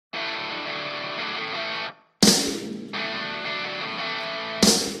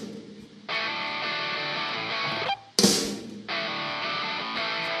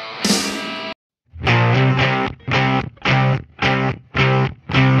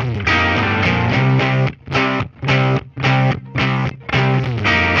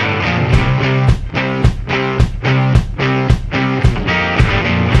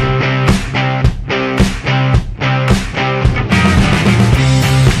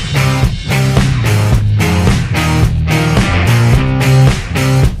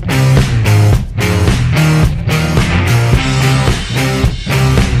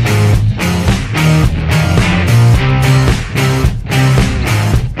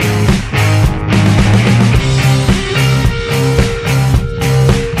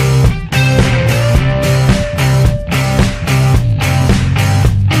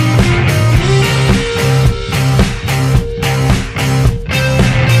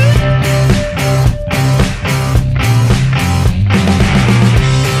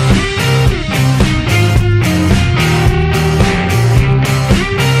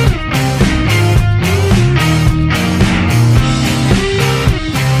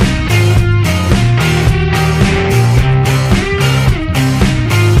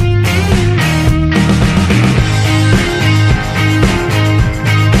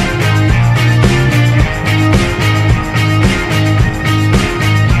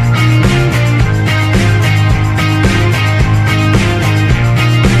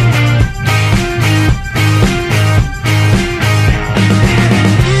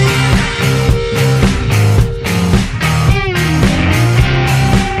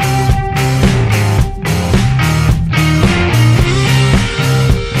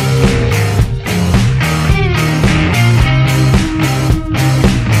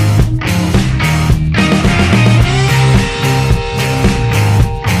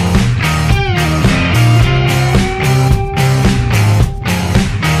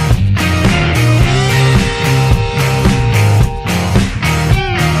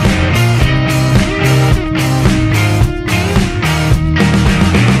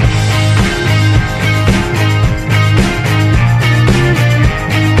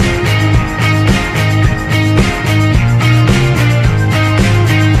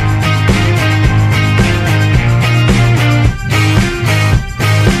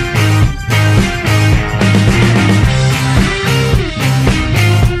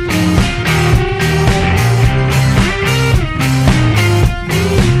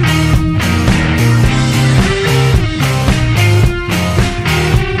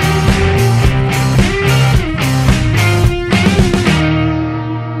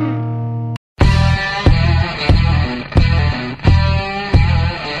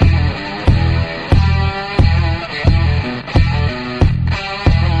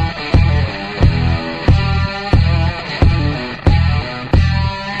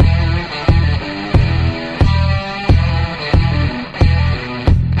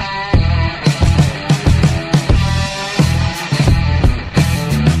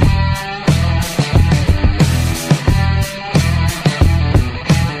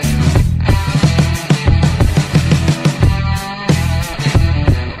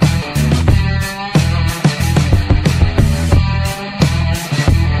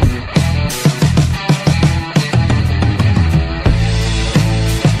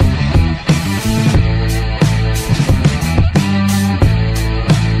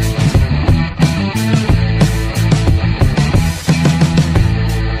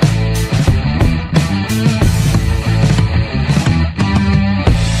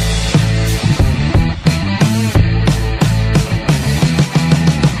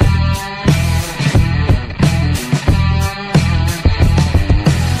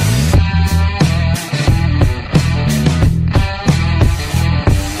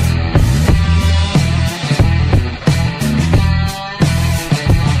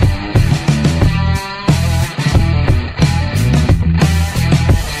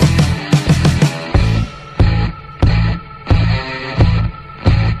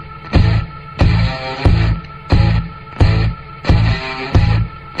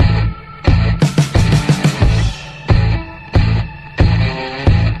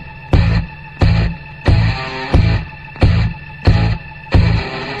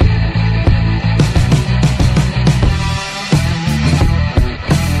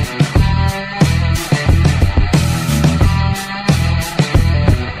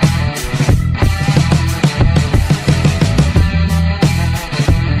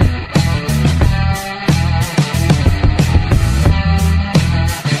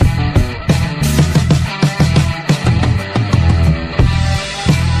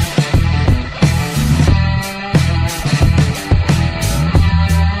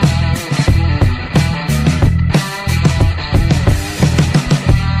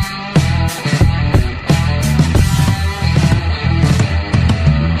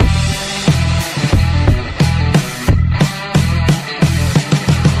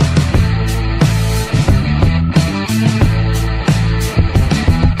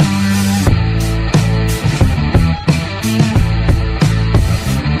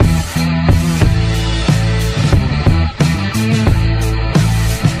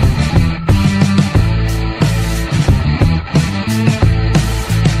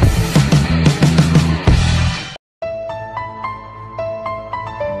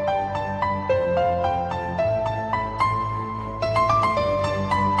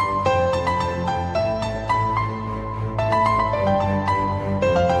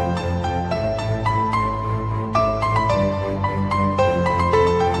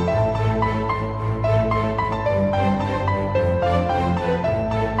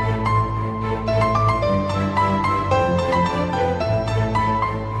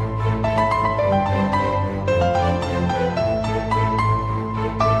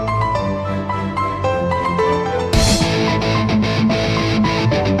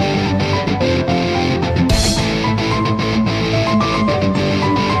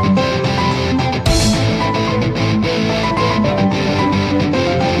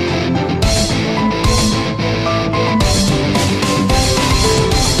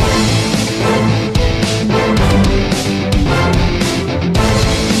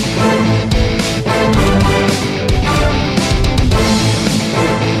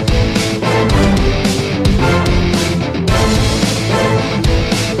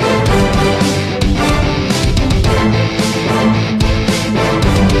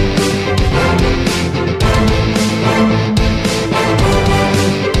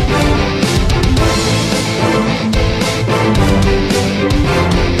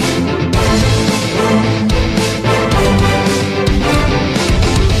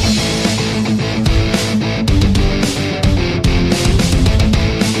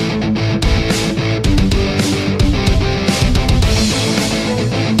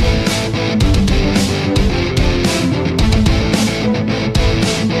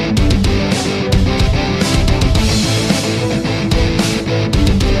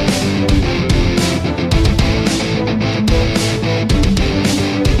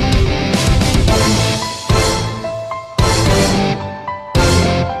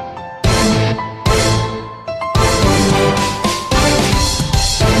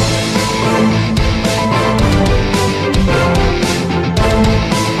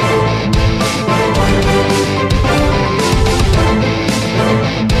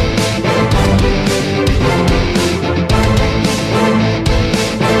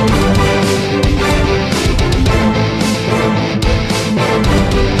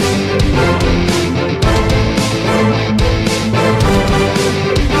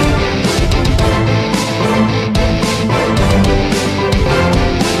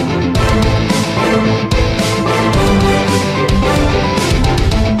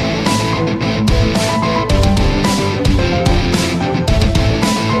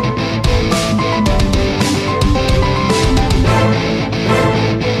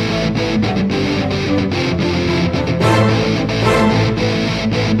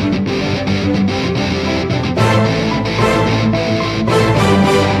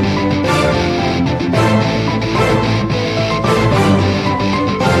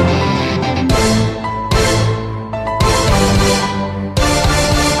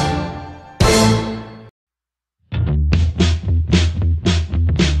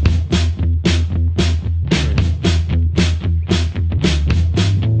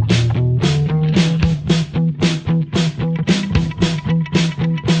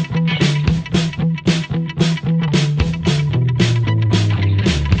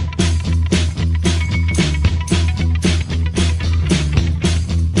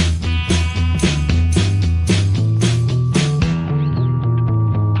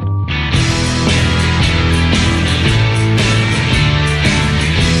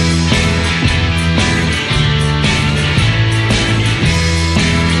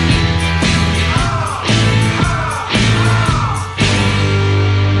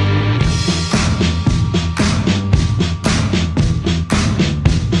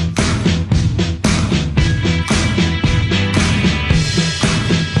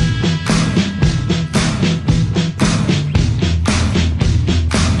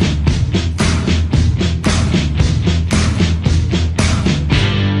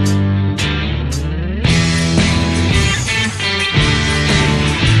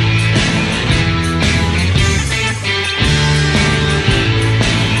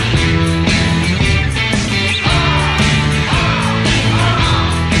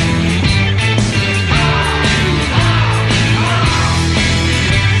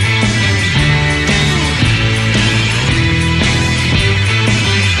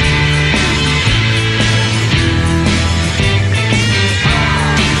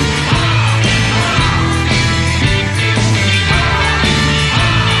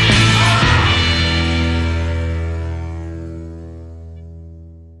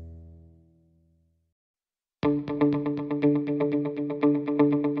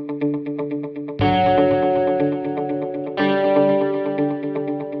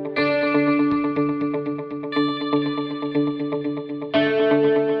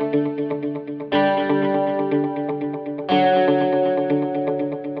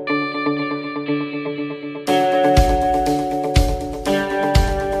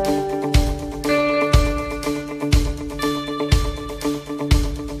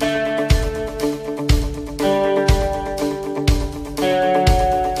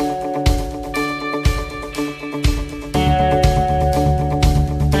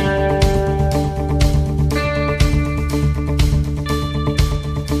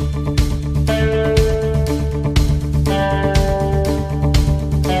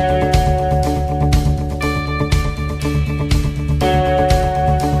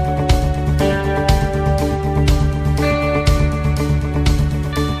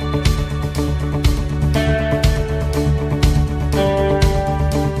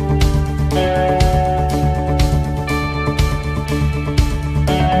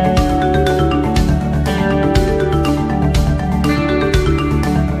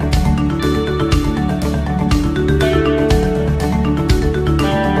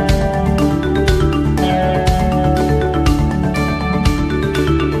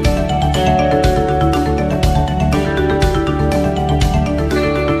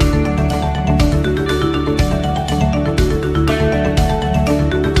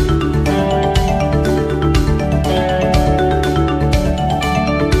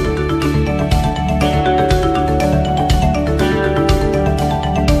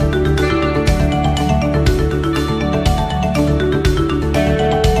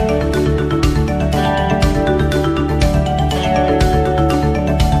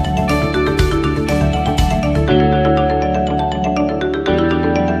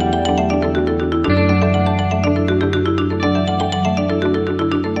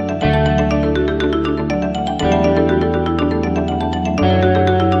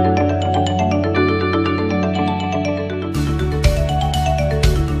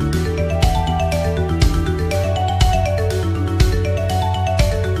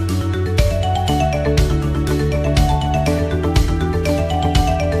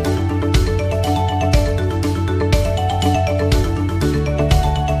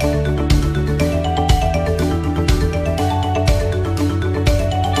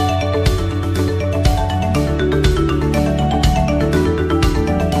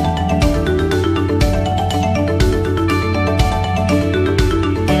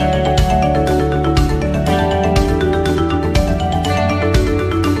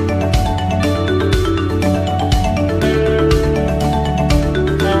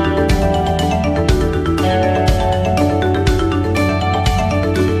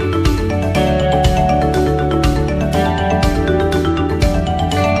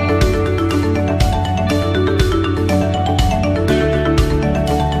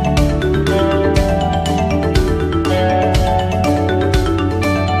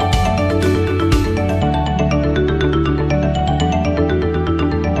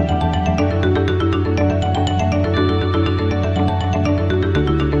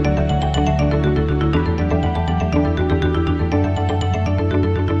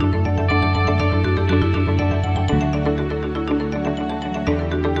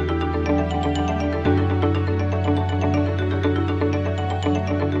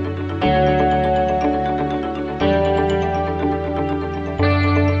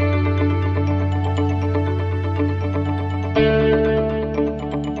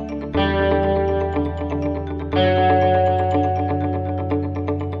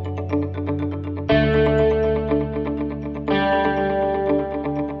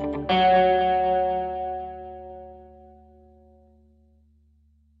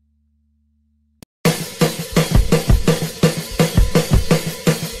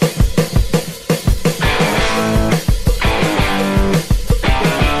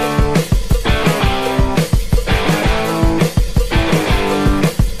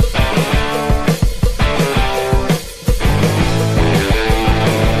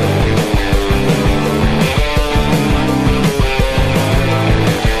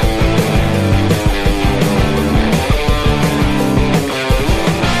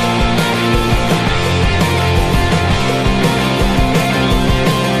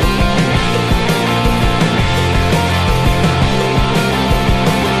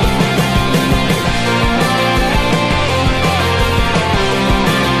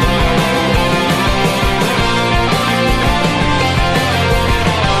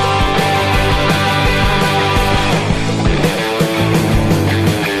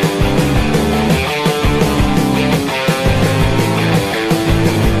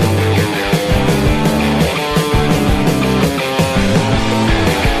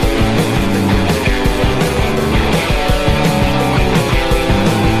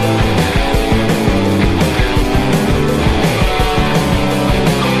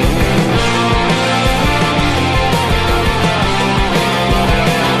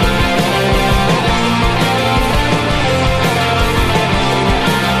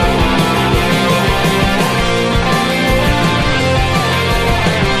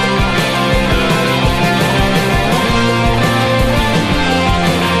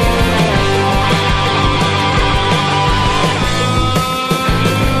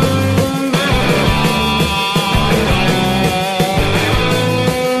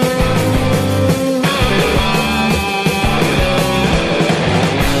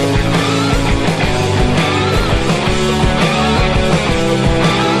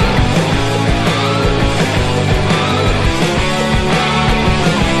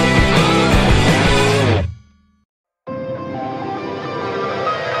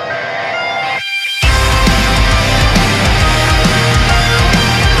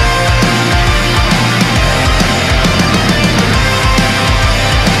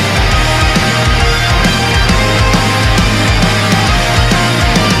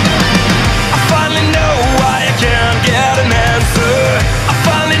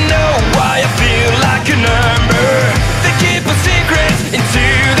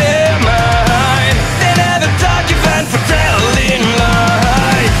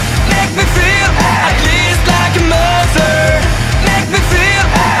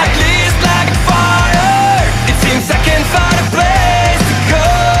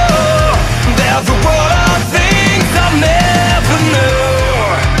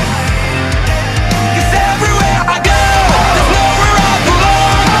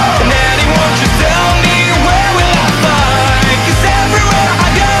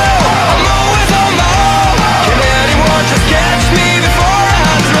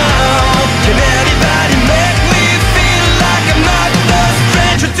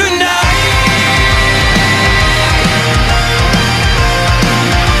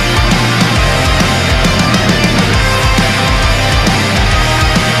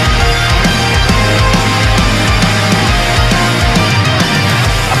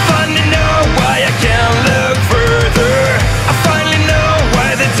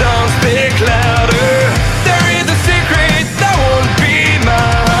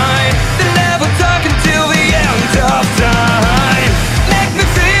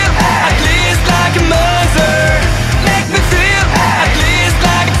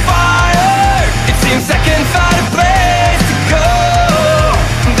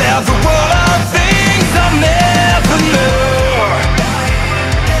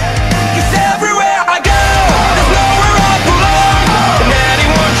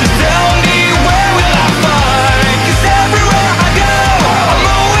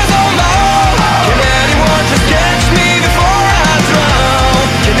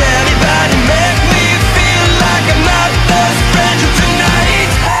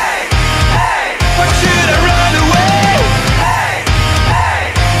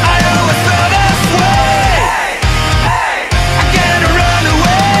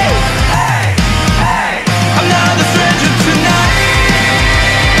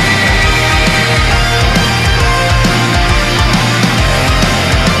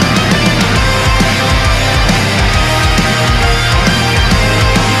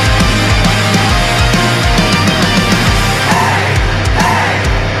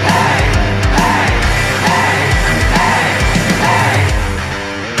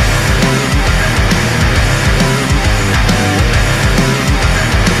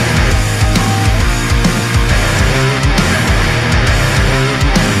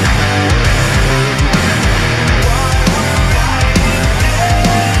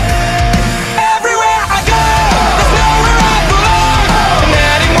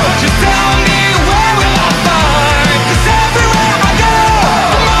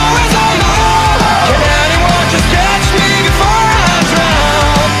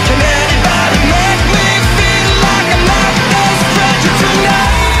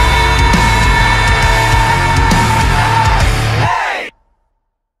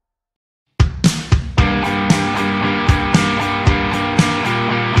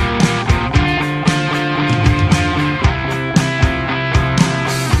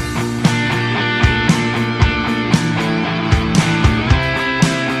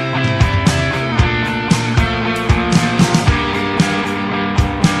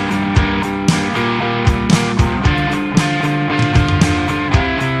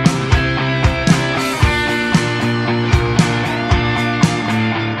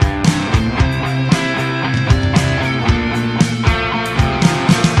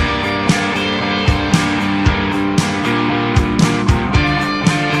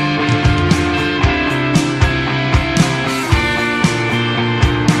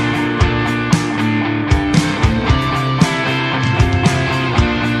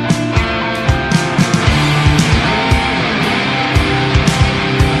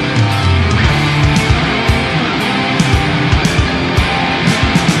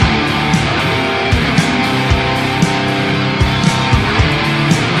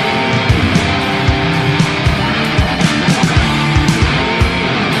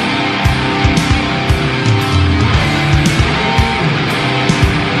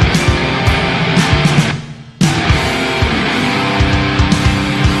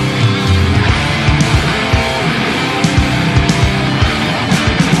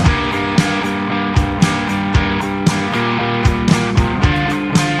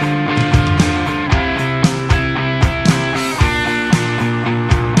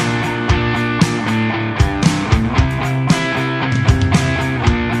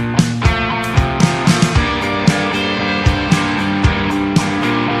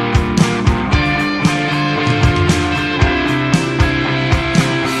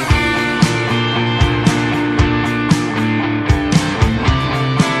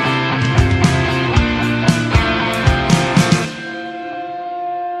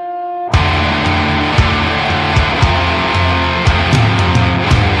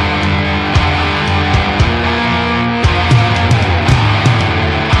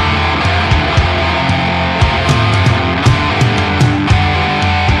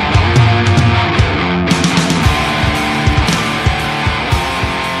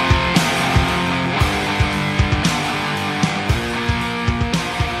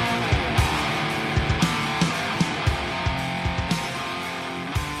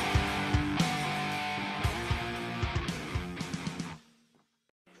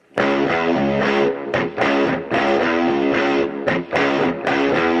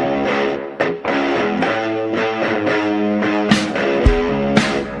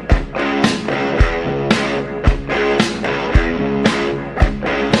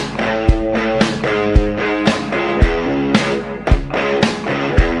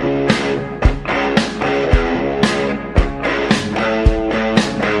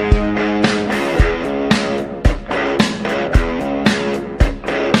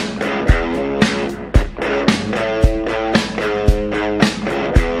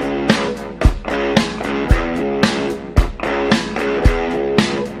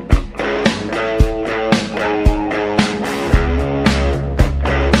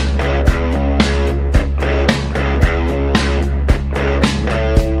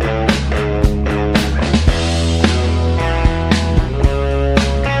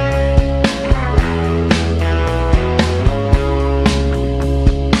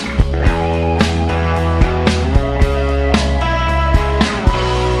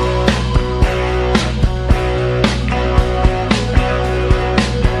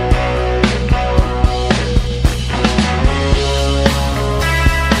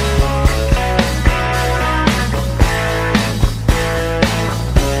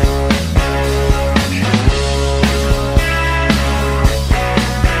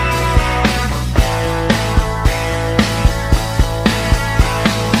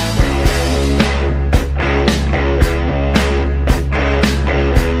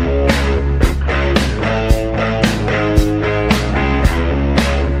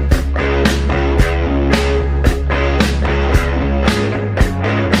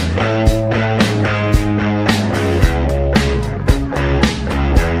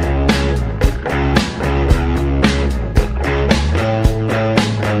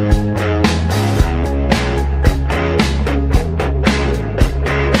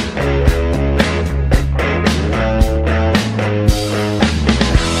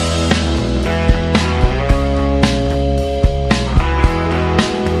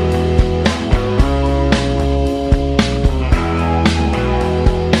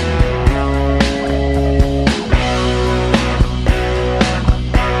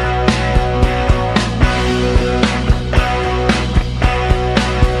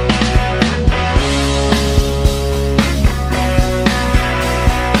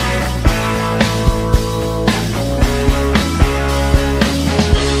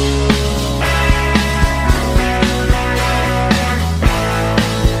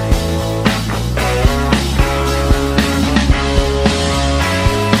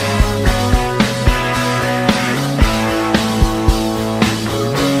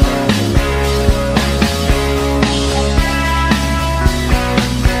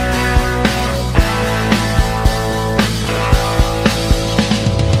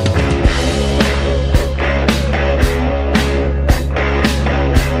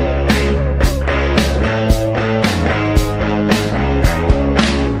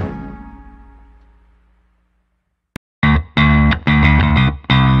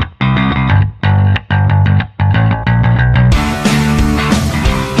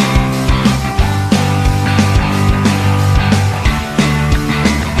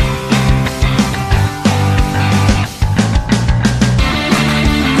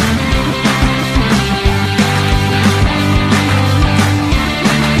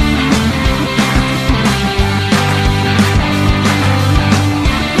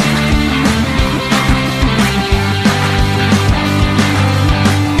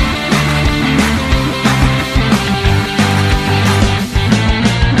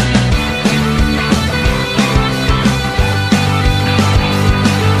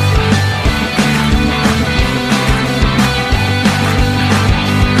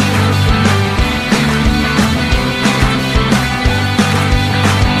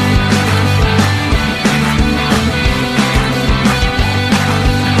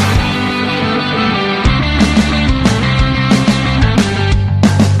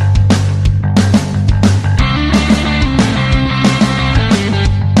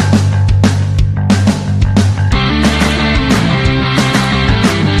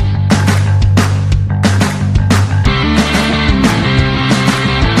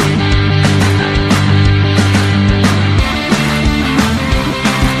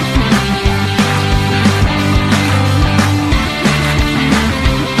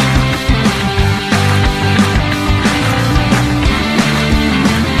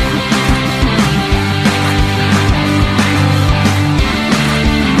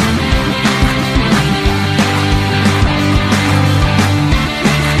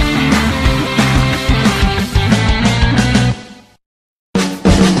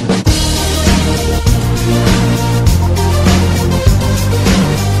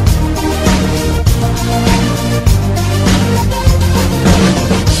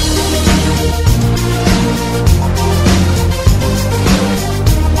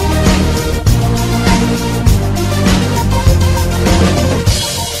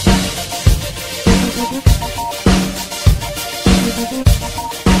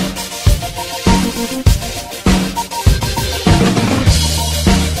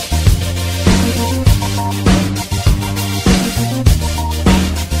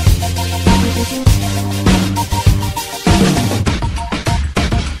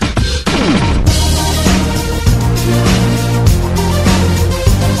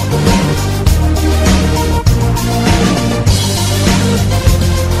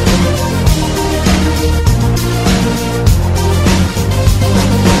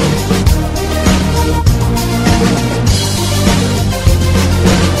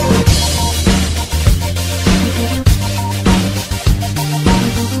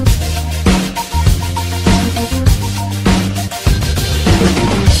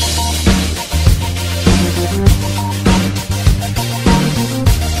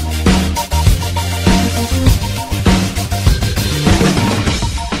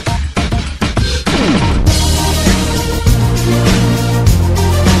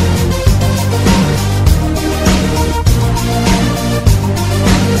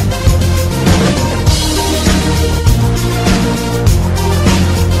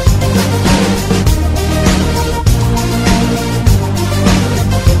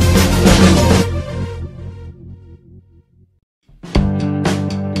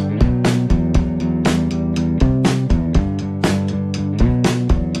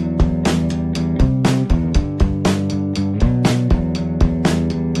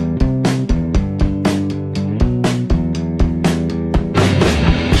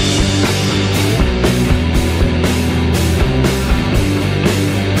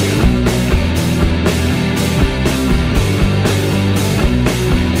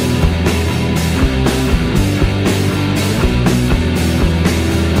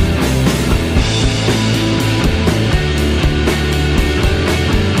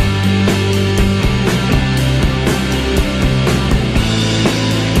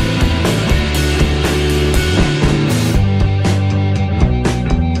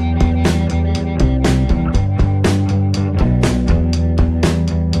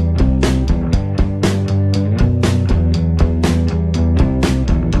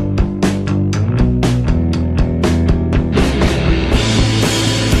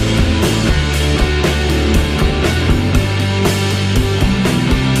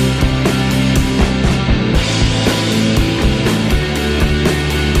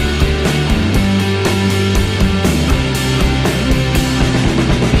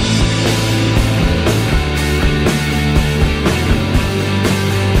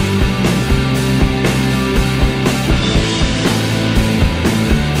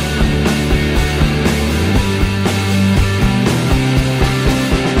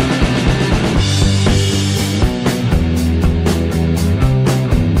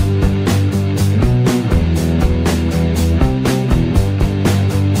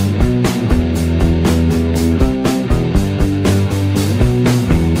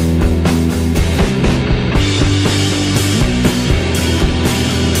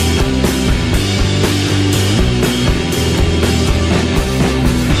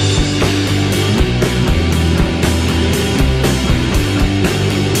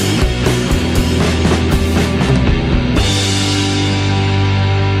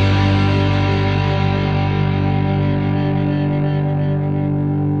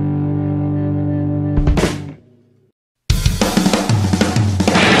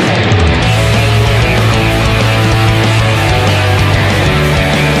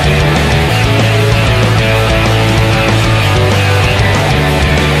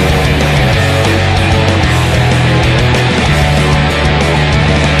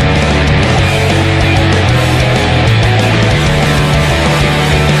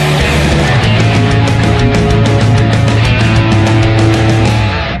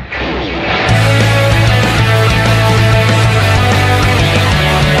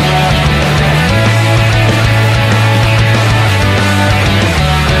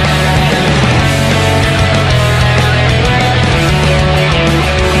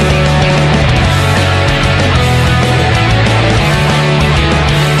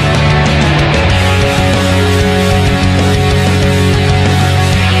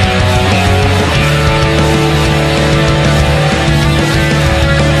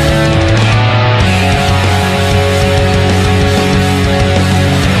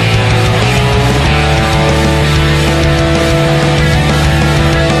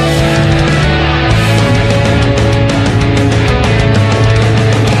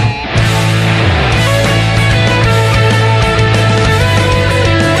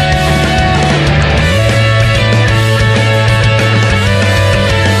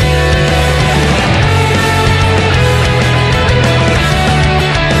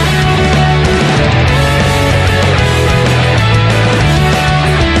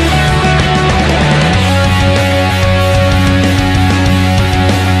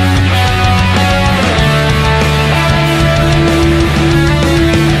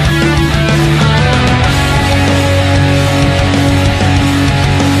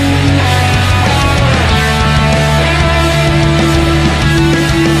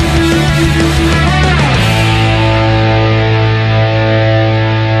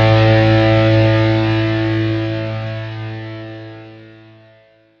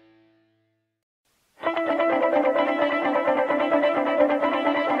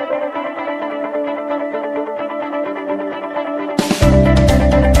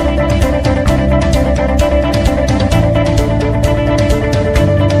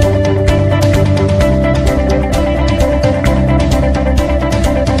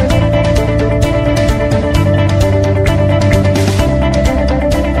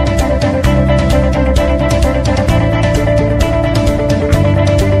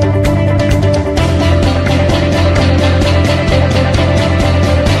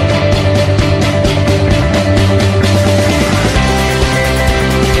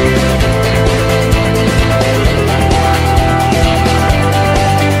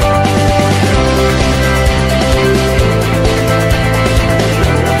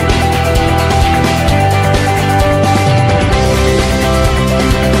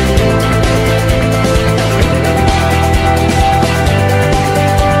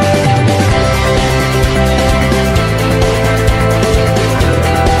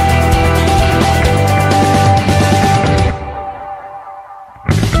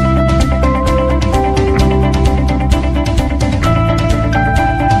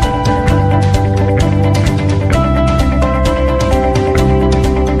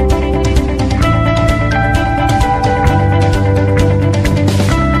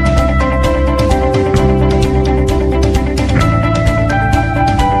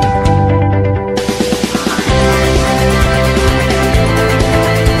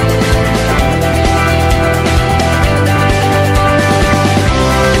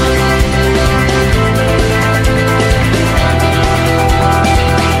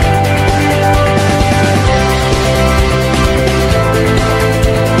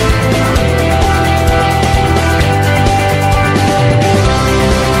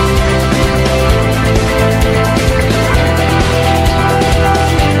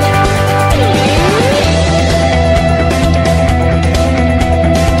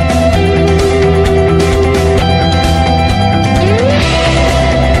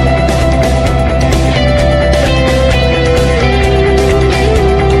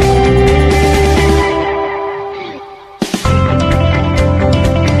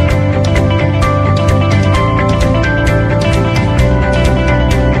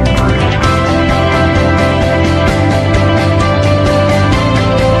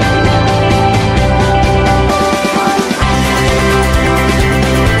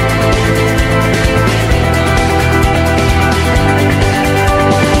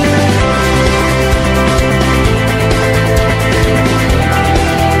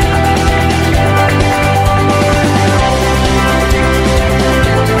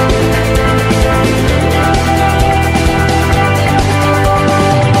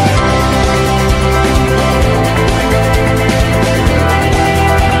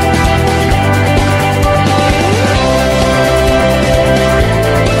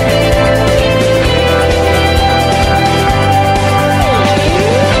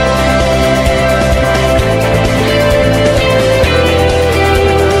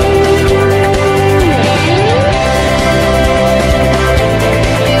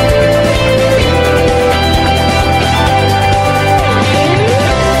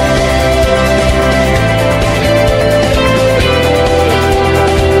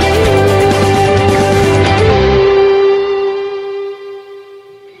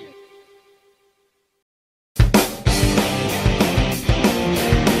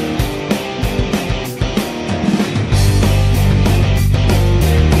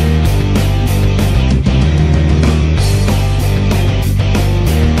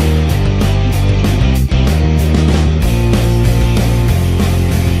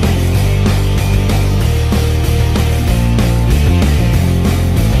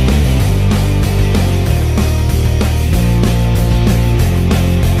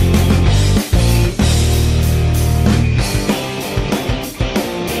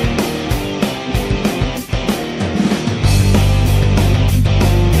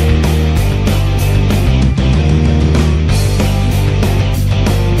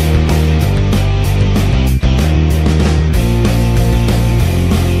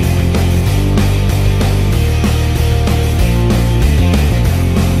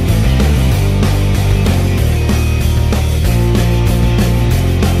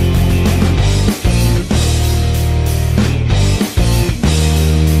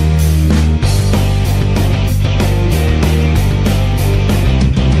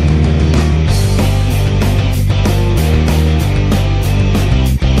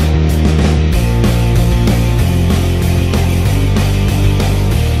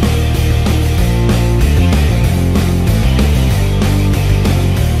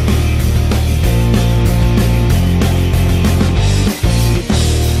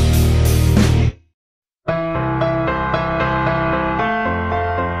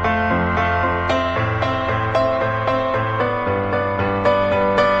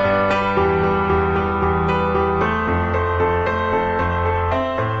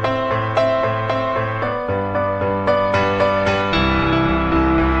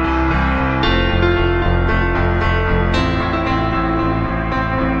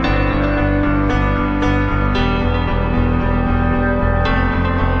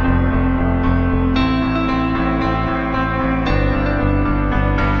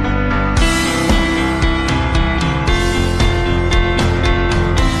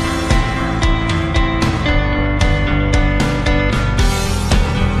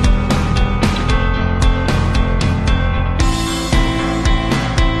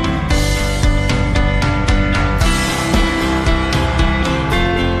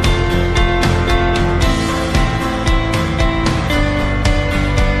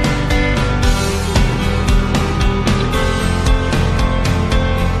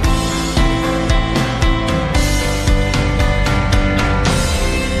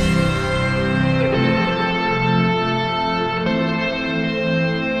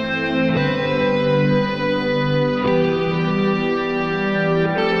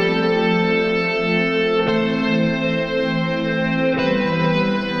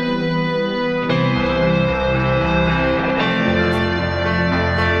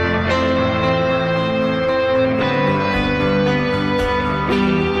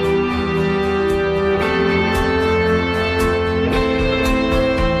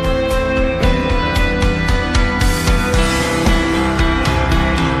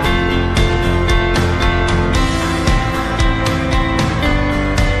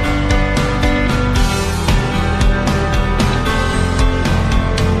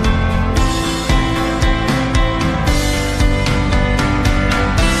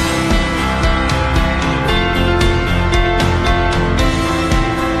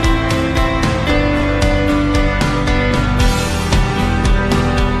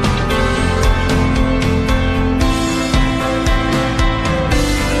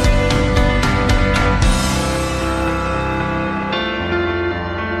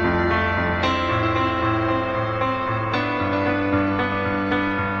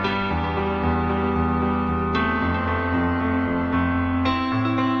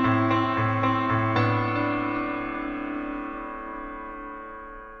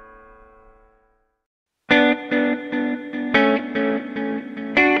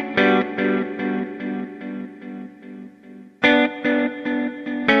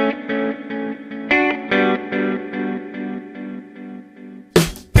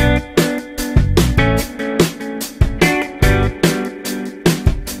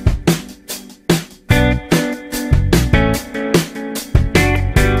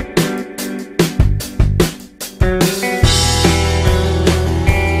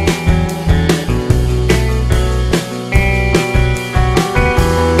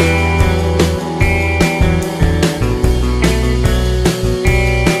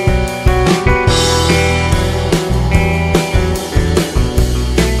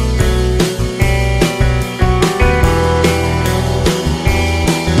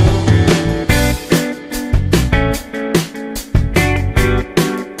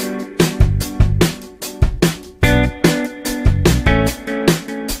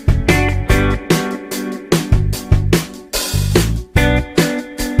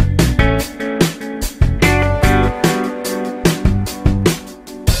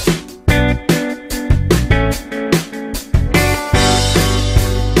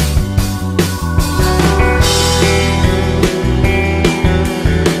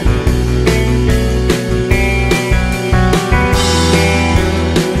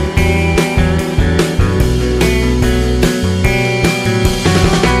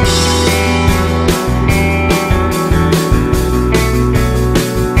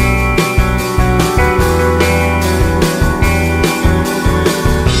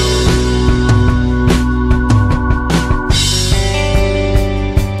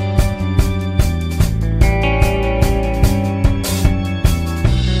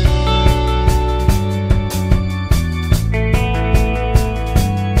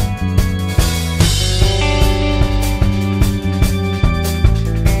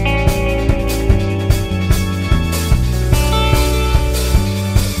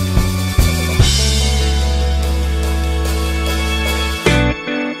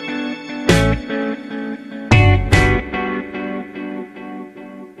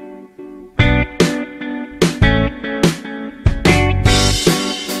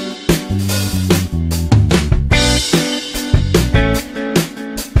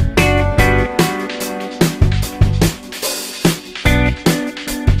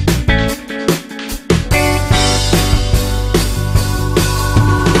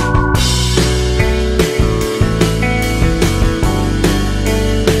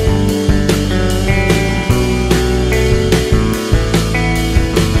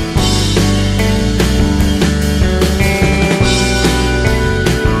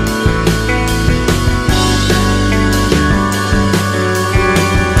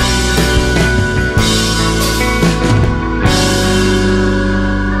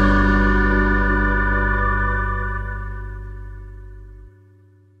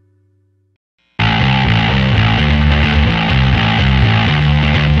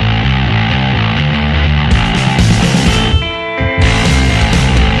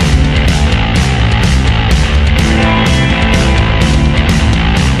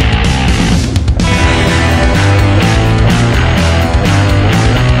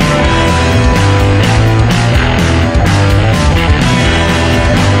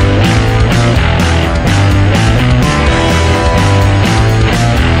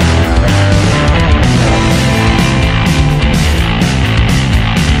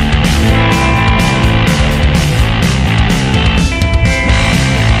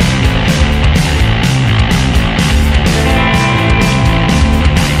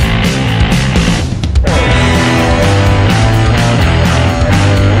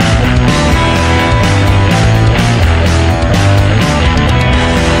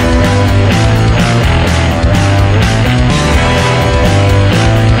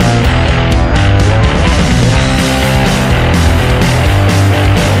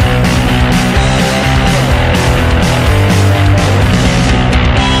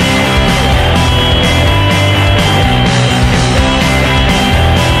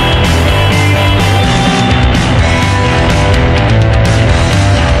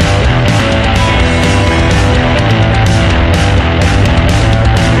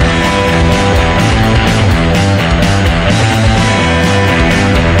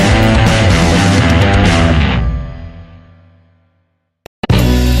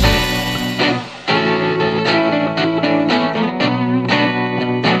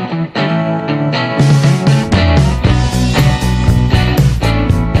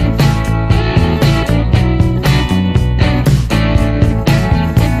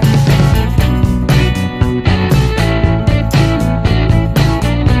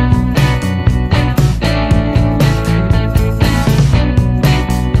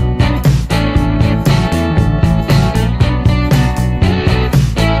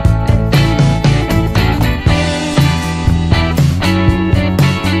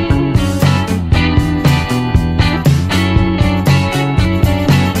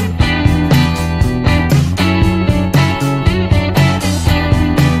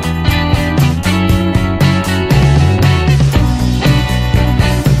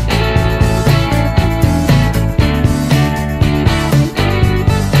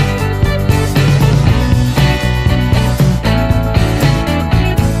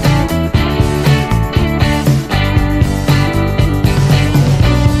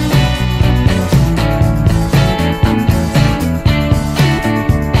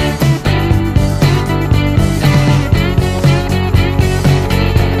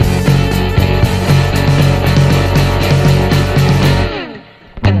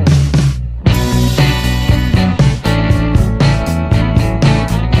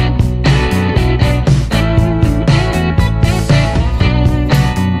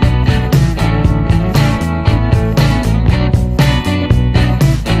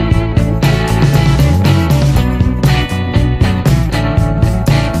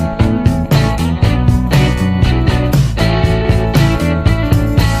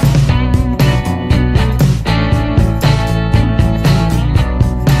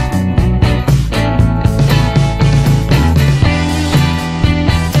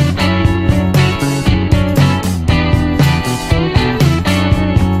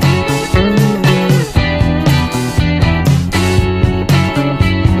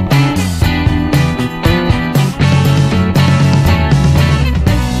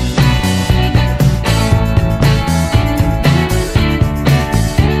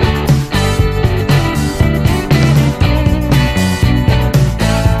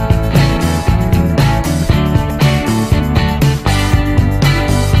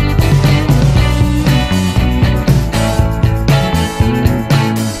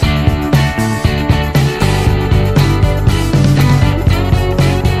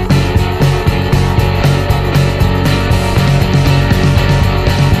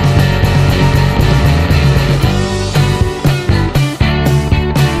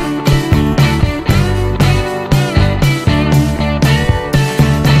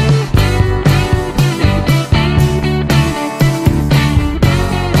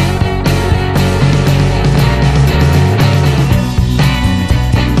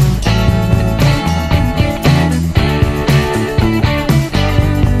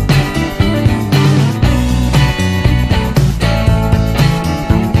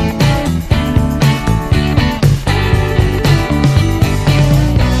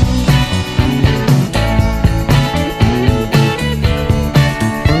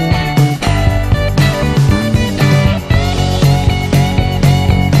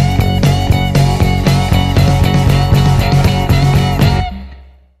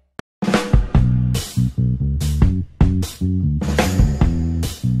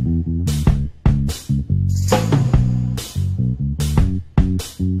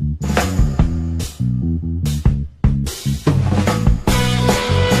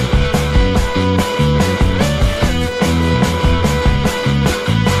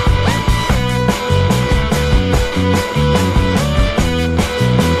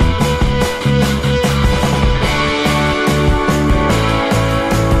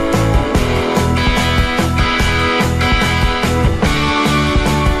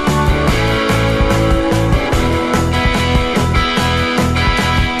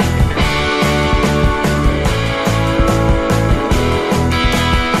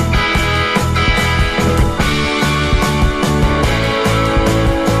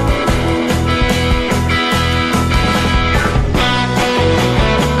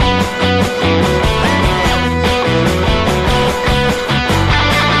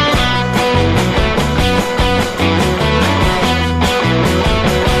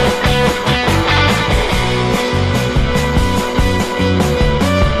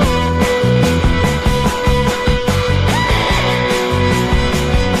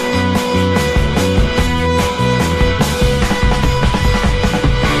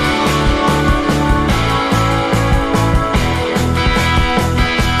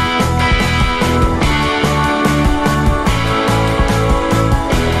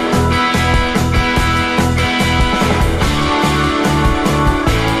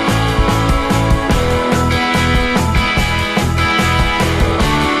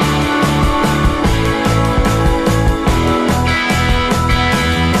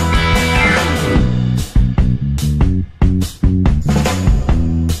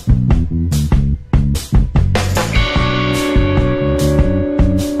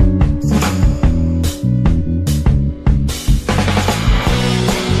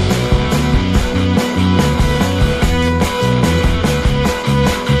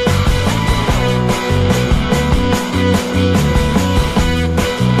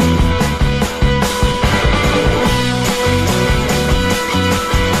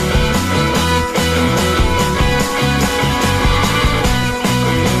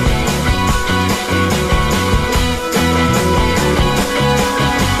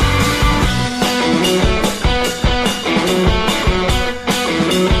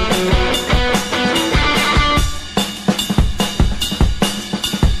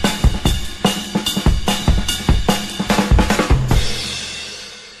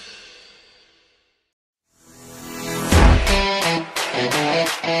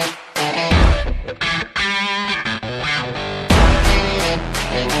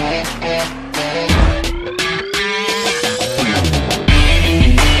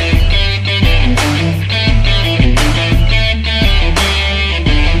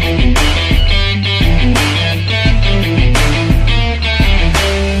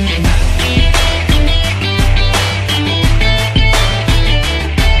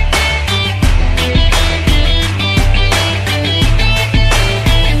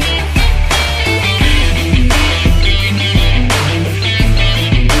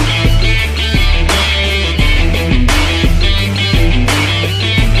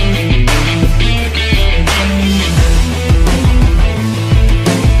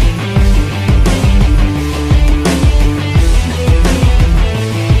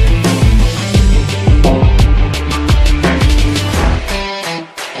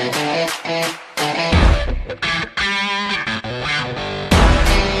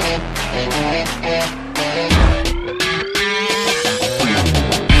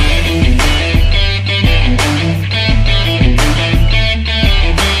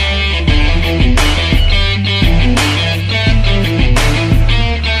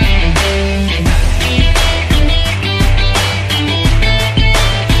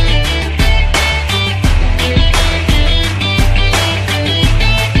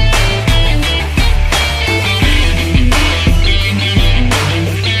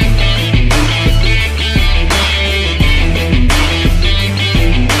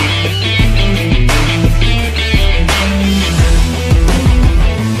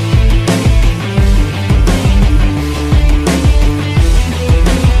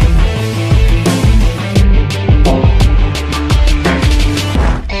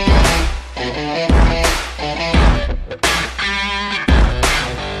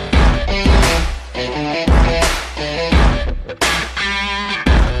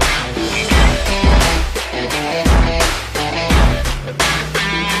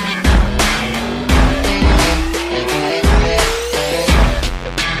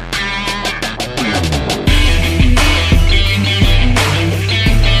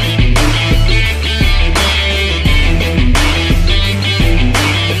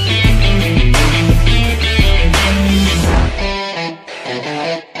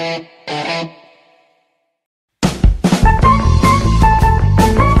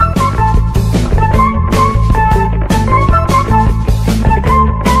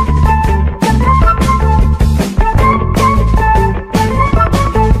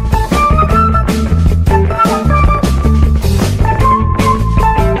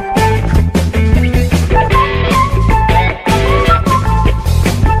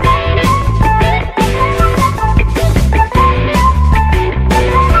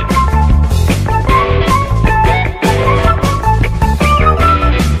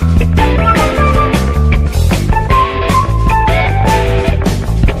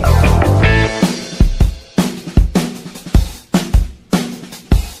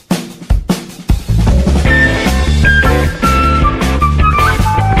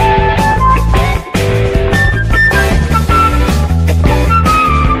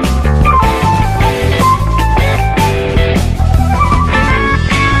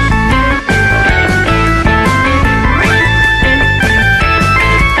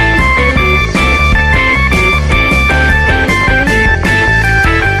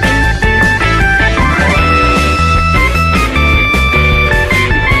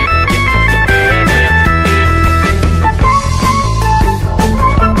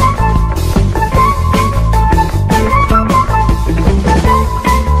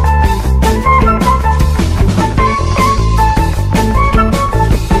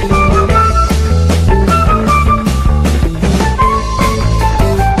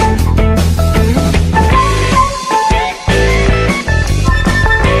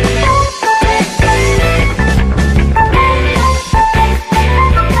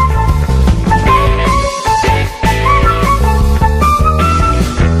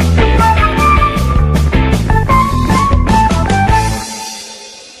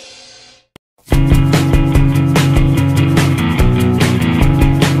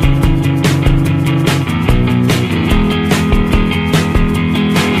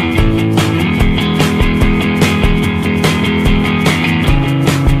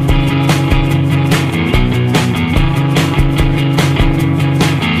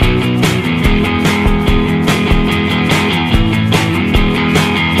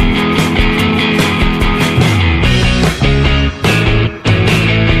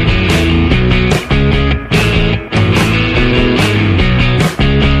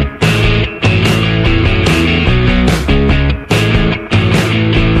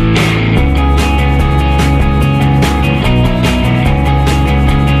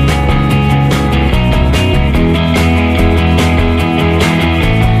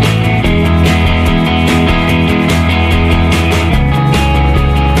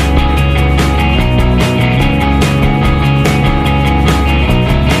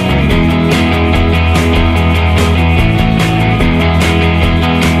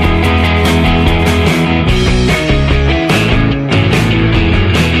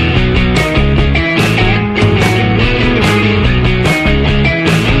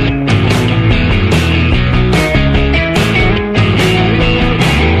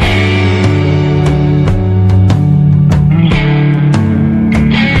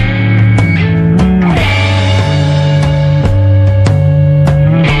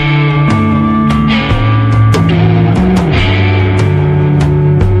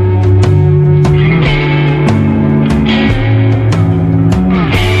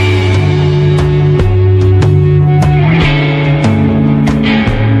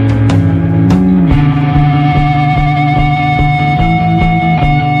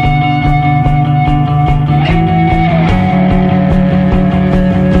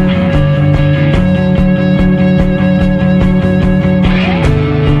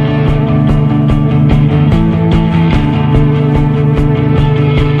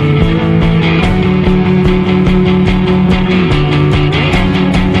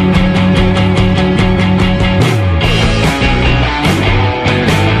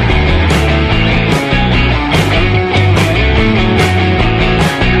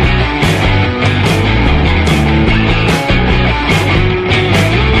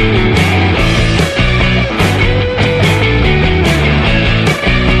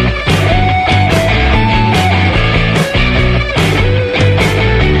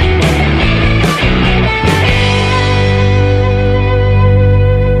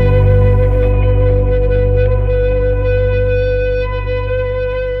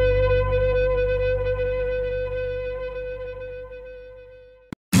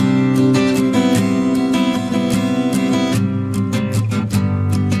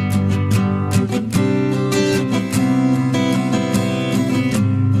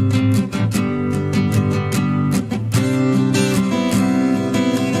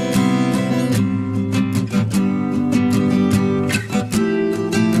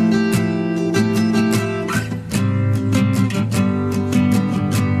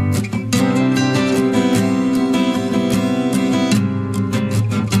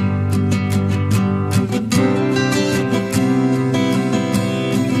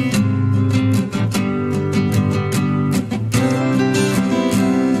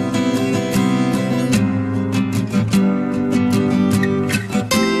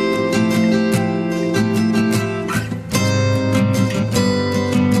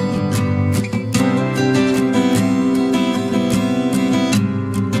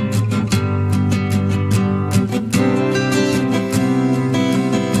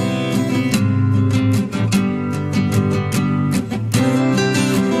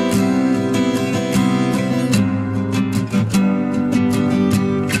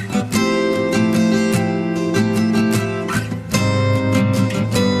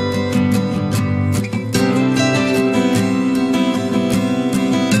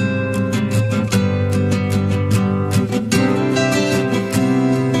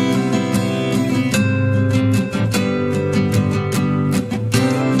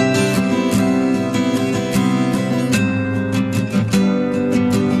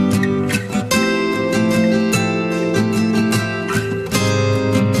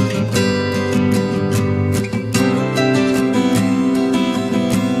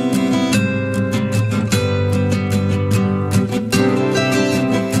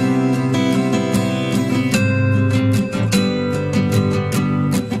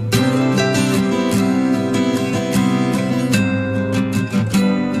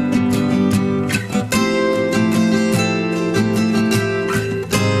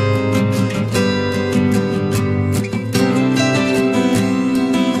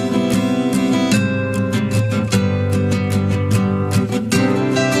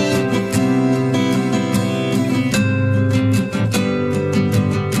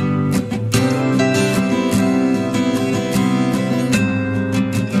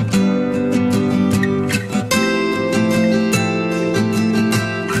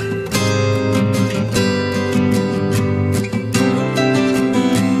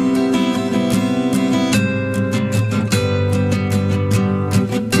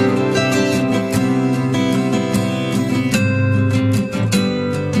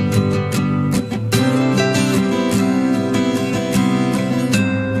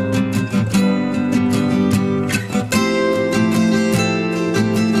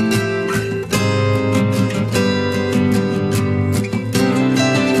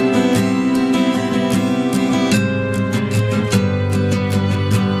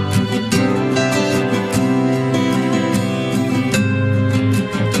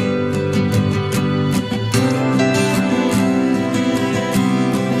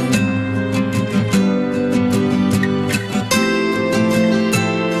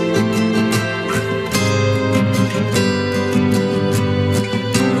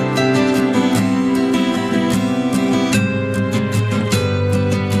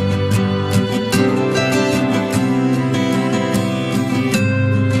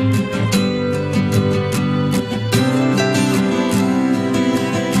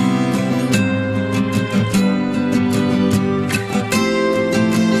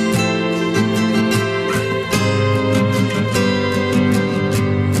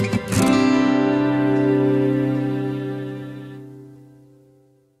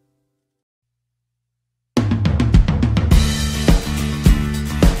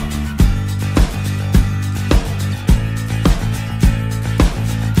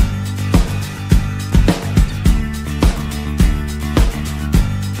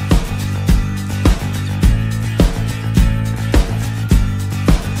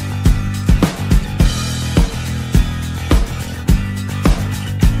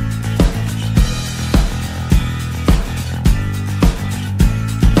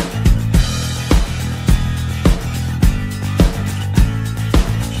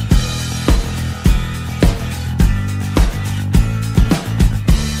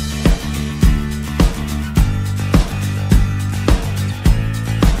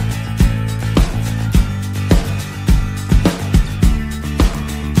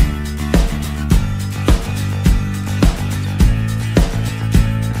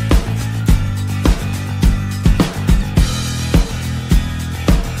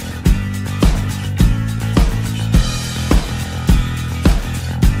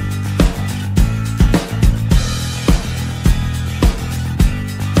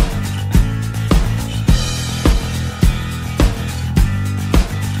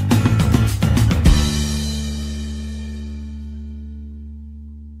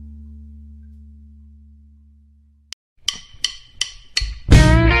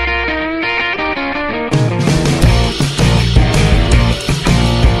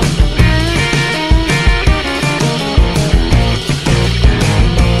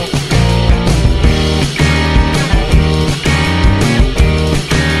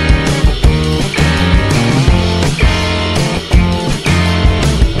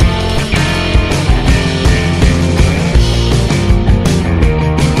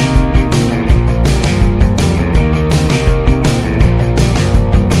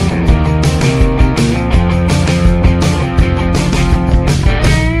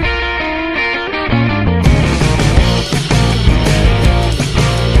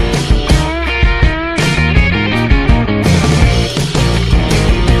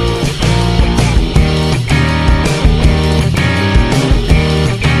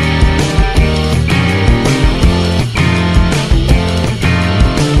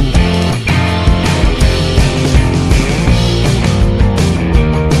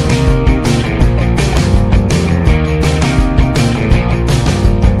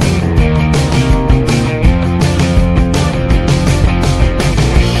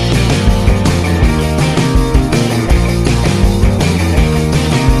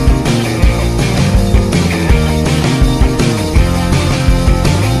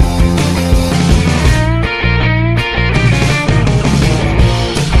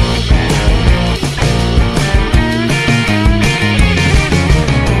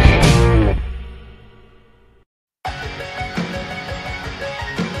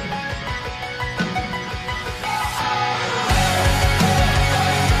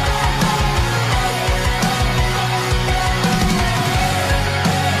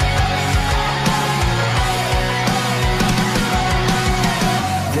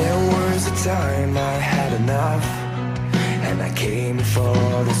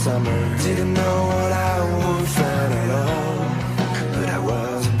the summer. Didn't know what I would find at all, but I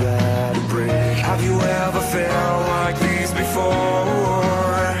was about to break. Have you ever felt like this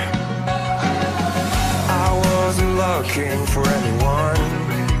before? I wasn't looking for anyone,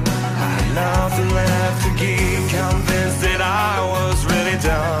 I had nothing left to give, convinced that I was really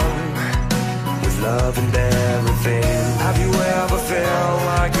done with love and everything. Have you ever felt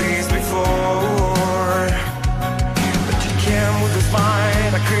like this before? But you came with a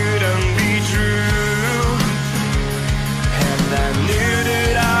smile, I couldn't be true, and I knew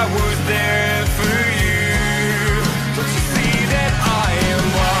that I was there for you. Don't you see that I am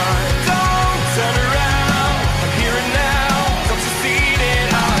one? Don't turn around, I'm here and now. Don't you see that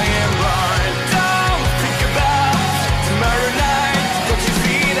I am blind? Don't think about tomorrow night. Don't you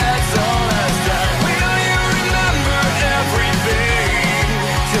see that's all that's done? Will you remember everything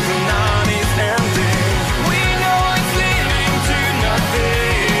till the night is ending? We know it's leading to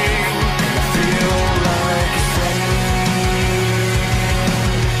nothing, and I feel like a saint.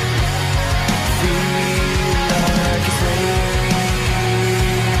 Feel like a saint.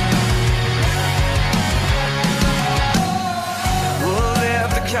 We'll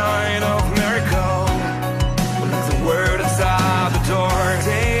live the kind of miracle, we'll leave the world outside the door,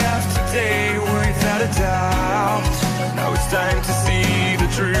 day after day without a doubt. Now it's time to see the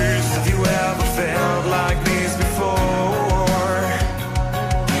truth. Have you ever felt like this before?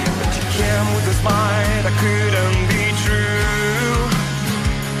 But you came with a smile, I couldn't be true,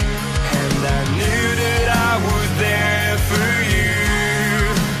 and I knew that I was there for you.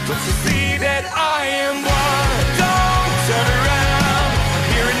 Don't you see that I am one? Don't turn around, I'm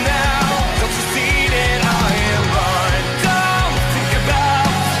here and now.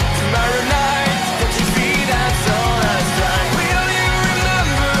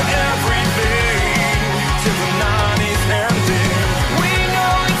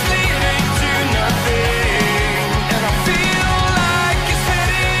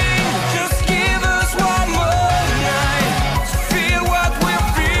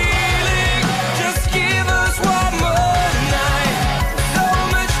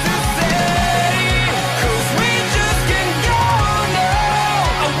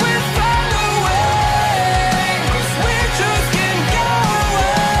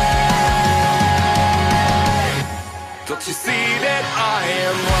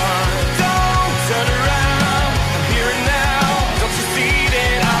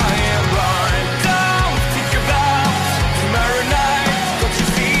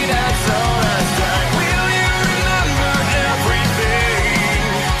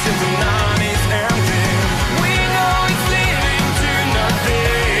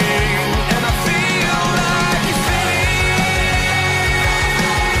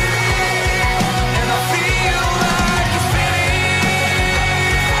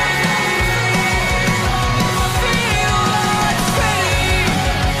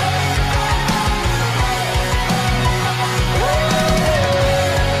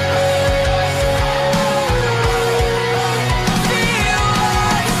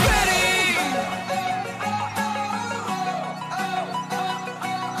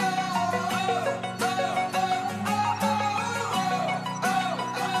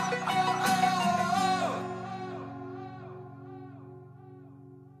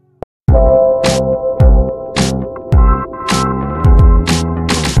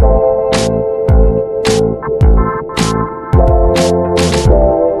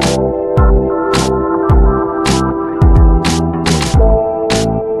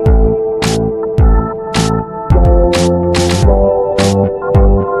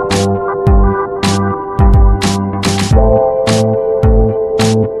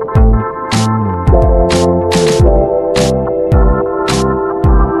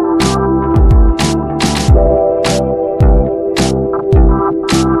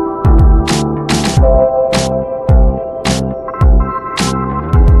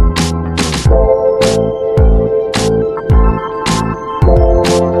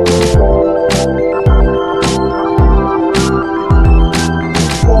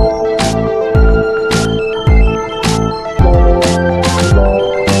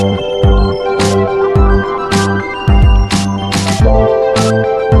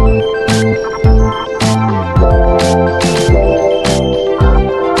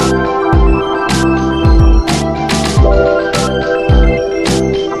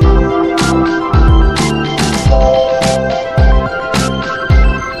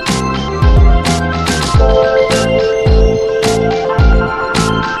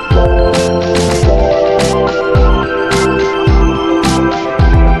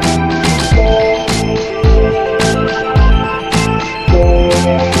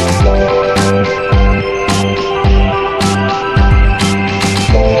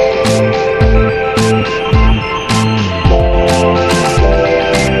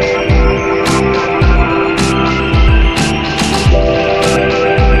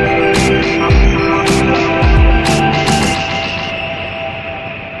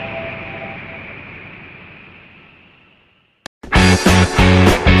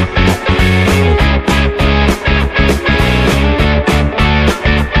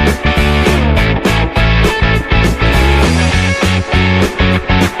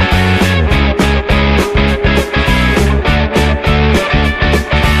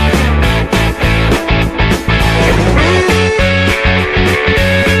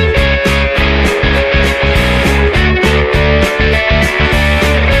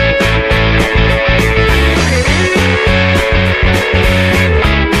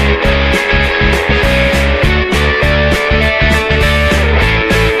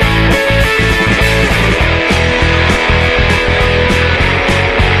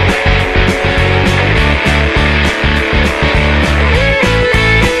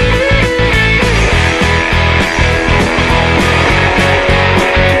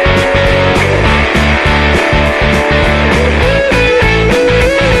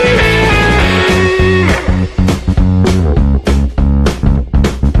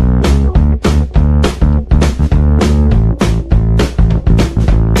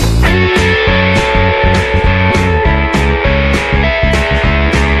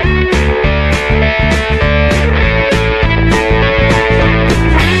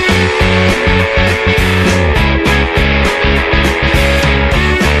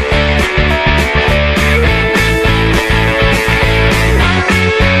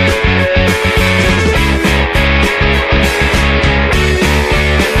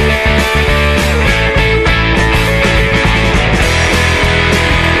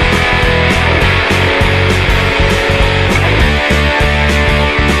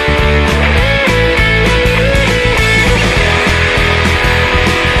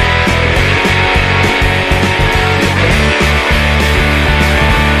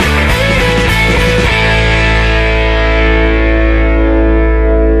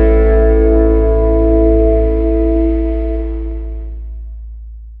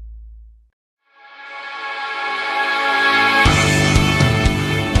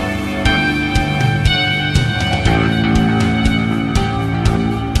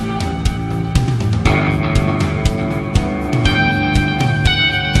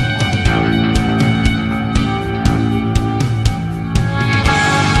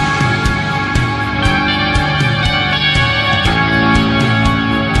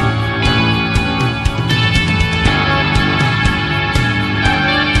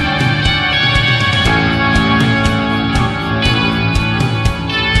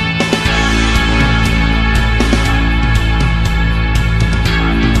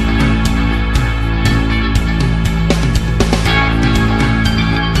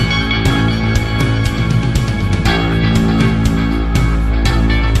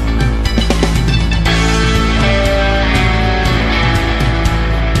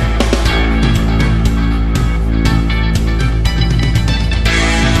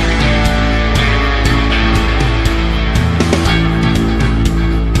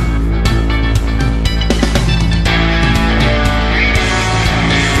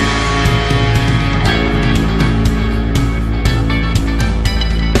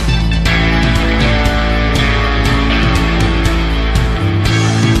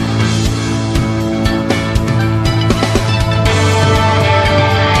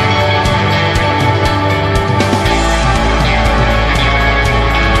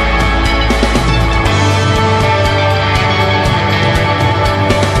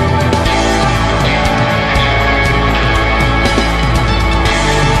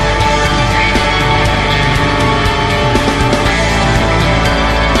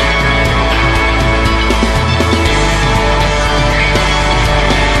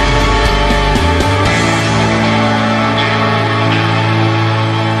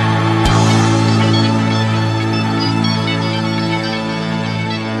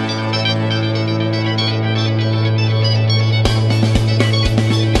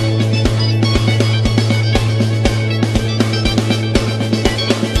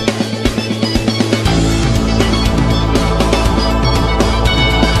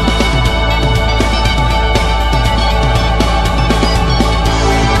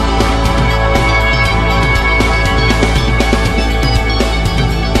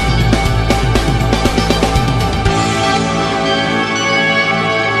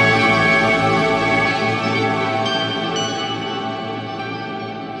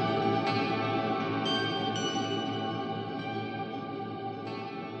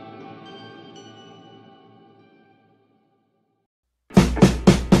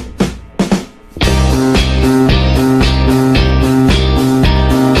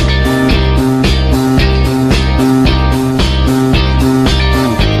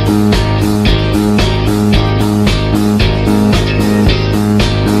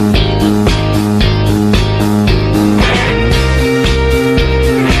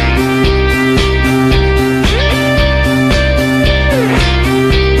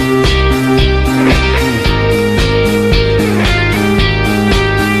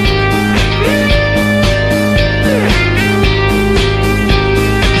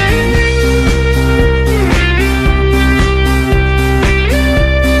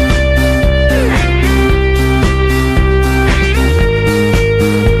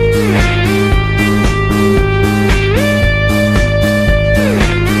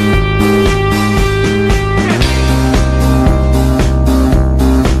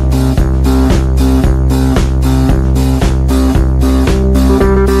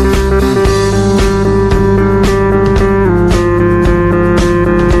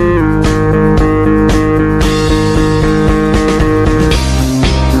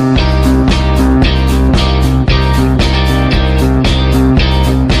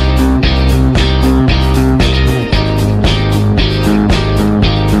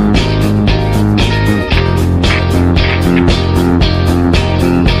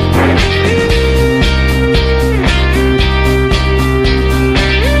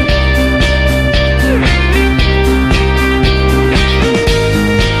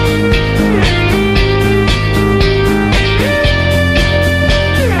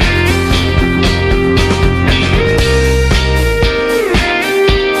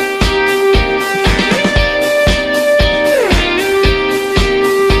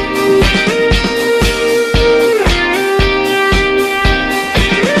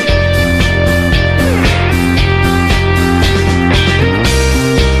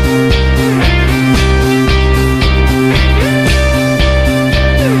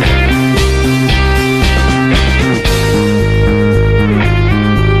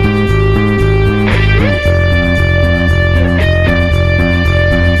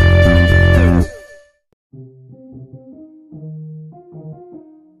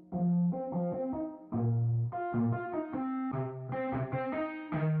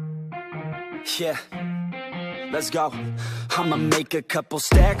 Yeah, let's go. I'ma make a couple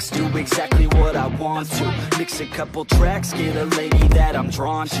stacks, do exactly what I want to. Mix a couple tracks, get a lady that I'm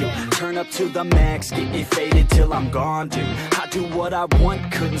drawn to. Turn up to the max, get me faded till I'm gone, dude. I do what I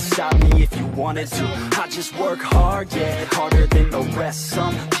want, couldn't stop me if you wanted to. I just work hard, yeah, harder than the rest.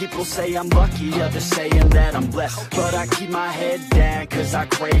 Some people say I'm lucky, others saying that I'm blessed. But I keep my head down, cause I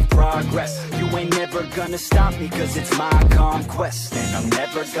crave progress. You ain't never gonna stop me, cause it's my conquest. And I'm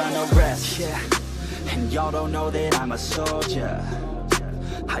never gonna rest, yeah. And y'all don't know that I'm a soldier.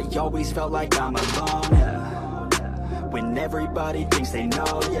 I always felt like I'm alone, yeah. When everybody thinks they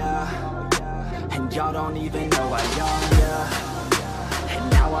know, yeah. And y'all don't even know I own, yeah. And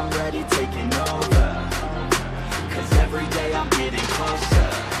now I'm ready taking over, cause every day I'm getting closer.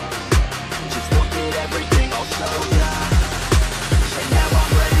 Just look at everything I'll show ya. And now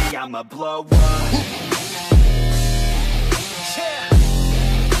I'm ready, I'ma blow up. Yeah.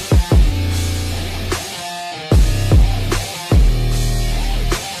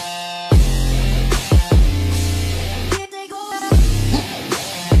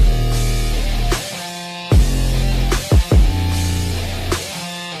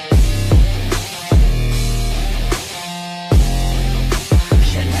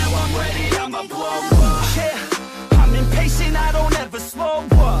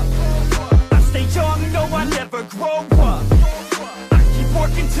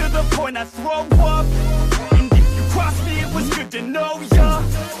 I throw up, and if you cross me, it was good to know ya.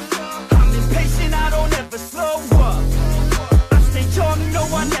 I'm impatient, I don't ever slow up. I stay young, no,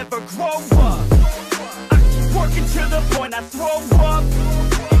 I never grow up. I keep working to the point I throw up,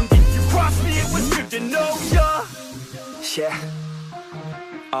 and if you cross me, it was good to know ya. Yeah,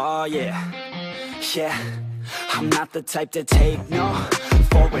 oh yeah, yeah. I'm not the type to take no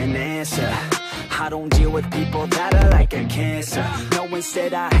for an answer. I don't deal with people that are like a cancer. No,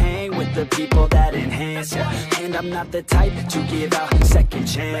 instead I hang with the people that enhance ya. And I'm not the type to give out second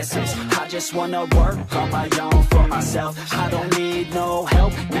chances. I just wanna work on my own for myself. I don't need no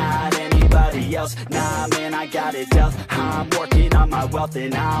help, not anybody else. Nah, man, I got it dealt. I'm working on my wealth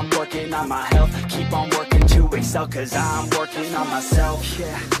and I'm working on my health. Keep on working to excel, cause I'm working on myself.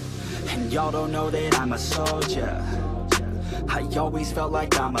 Yeah, and y'all don't know that I'm a soldier. I always felt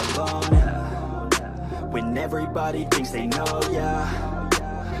like I'm alone, yeah. When everybody thinks they know, yeah.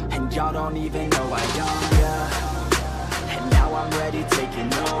 And y'all don't even know I own, yeah. And now I'm ready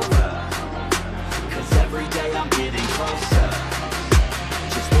taking over, cause every day I'm getting closer.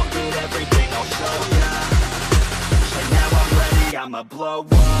 Just look at everything I'll show ya. And now I'm ready, I'ma blow up.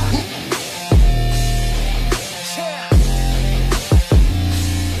 Yeah.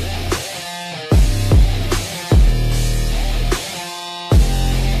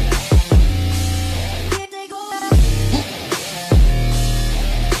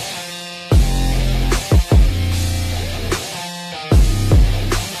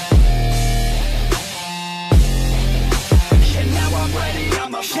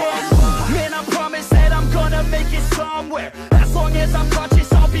 Man, I promise that I'm gonna make it somewhere. As long as I'm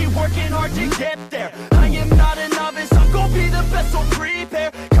conscious, I'll be working hard to get there. I am not a novice, I'm gonna be the best, so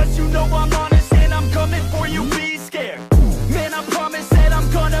prepare. Cause you know I'm honest and I'm coming for you, be scared. Man, I promise that I'm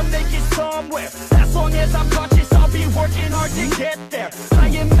gonna make it somewhere. As long as I'm conscious, I'll be working hard to get there. I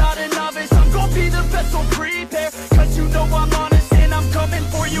am not a novice, I'm gonna be the best, so prepare. Cause you know I'm honest and I'm coming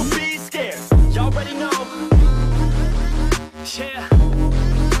for you, be scared. Y'all already know. Yeah,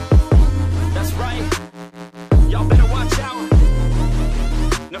 that's right. Y'all better watch out.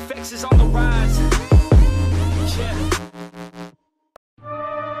 NFX is on the rise. Yeah.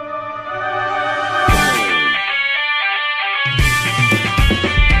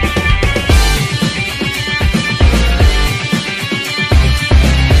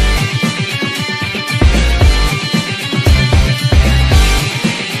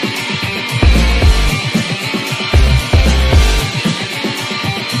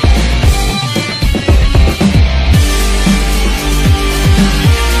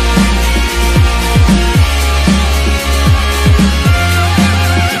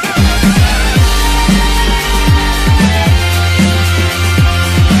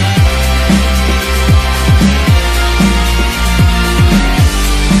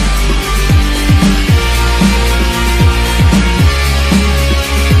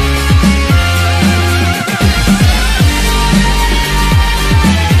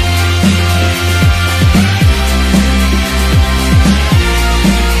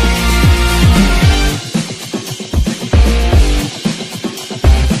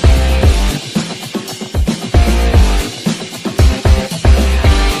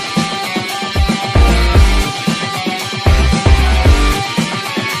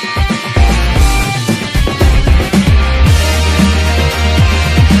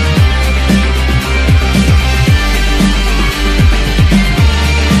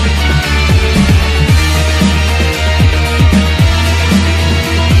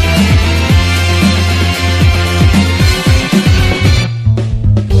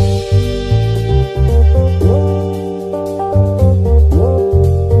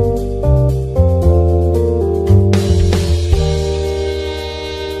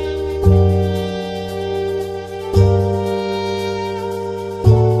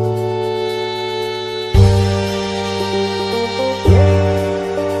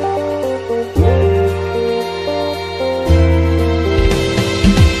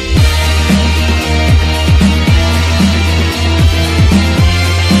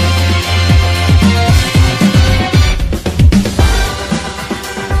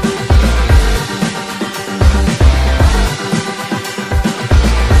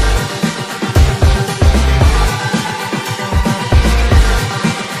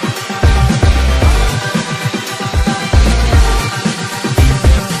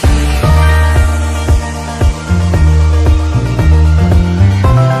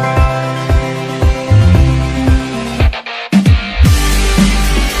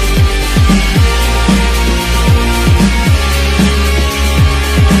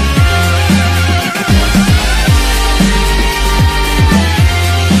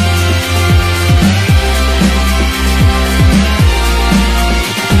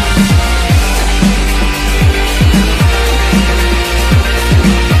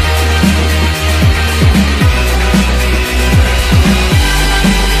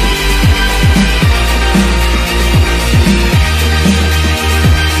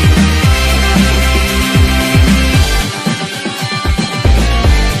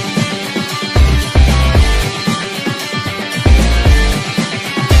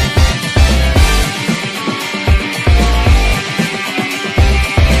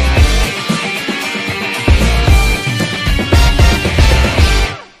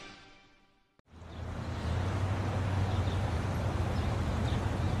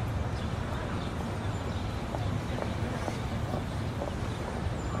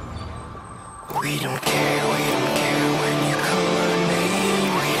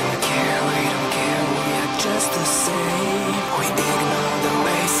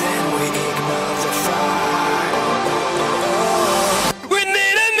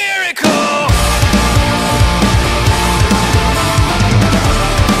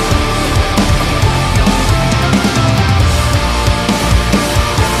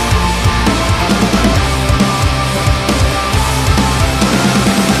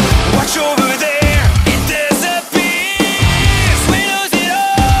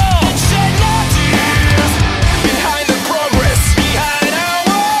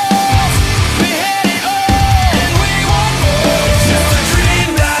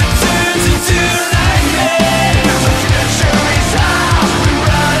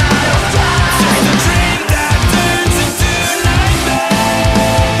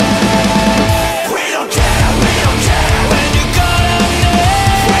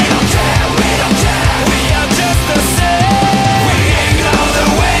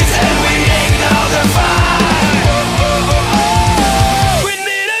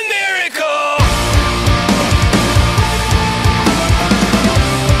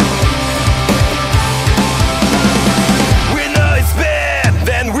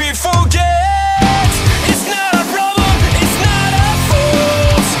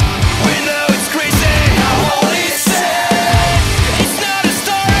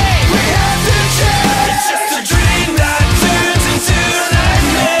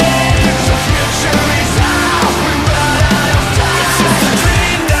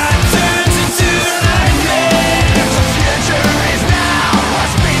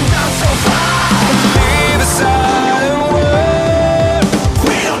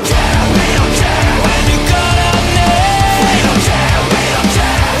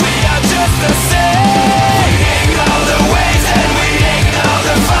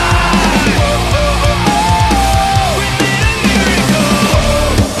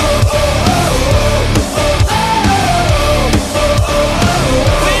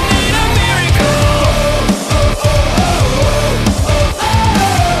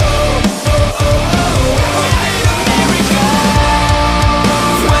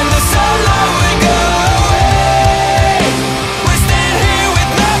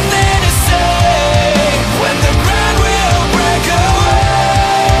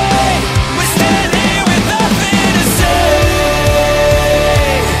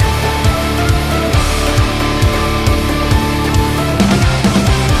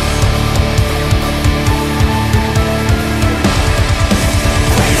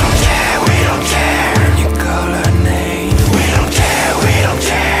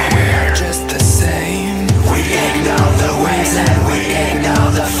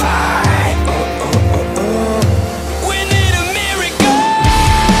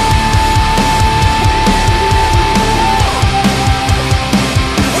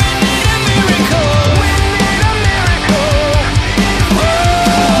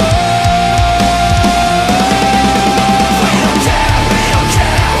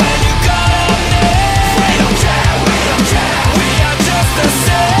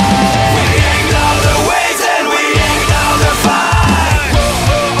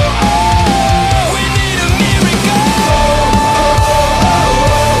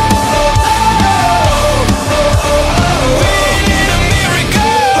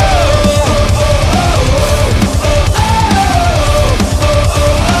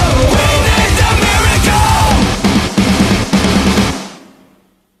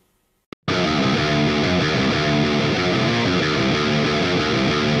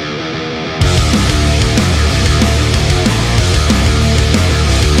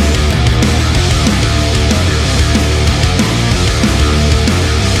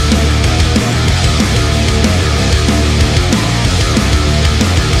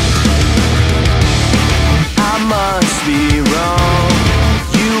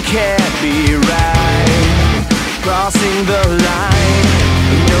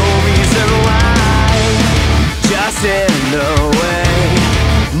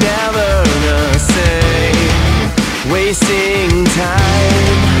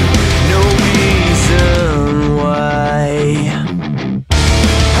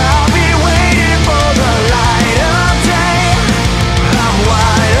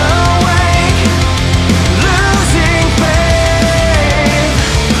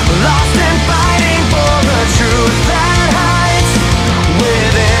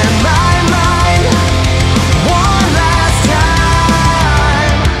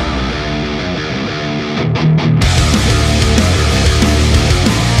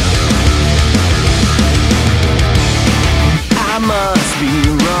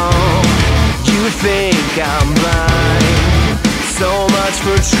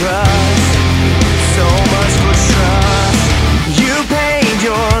 trust, so much for trust. You paint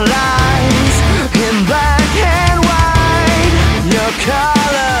your lines in black and white. Your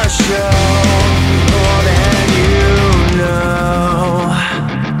colors show more than you know.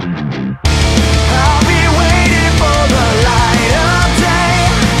 I'll be waiting for the light of day.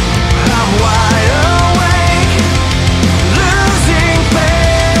 I'm wide awake, losing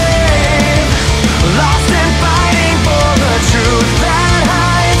faith, lost and fighting for the truth that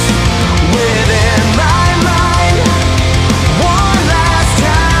hides within my mind. One last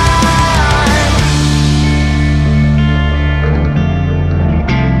time.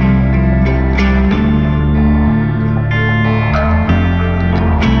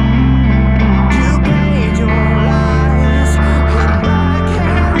 You paint your lines in black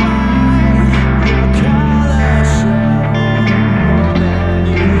and white. Your colors show more than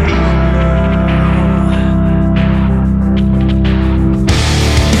you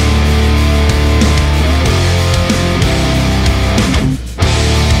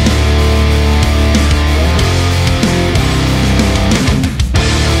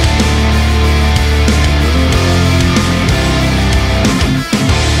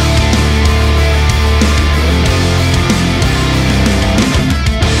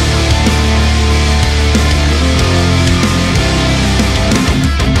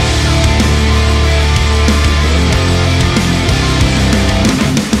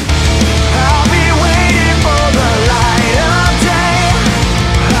I'll be waiting for the light of day.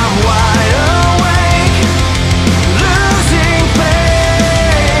 I'm wide awake, losing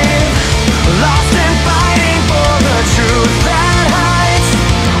faith, lost and fighting for the truth that hides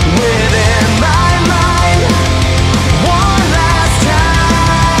within my mind. One last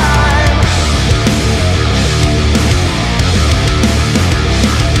time.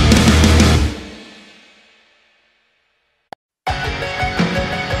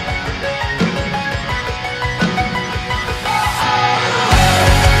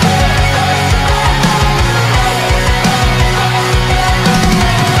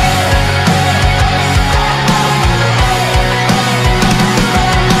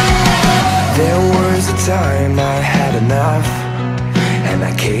 There was a time I had enough, and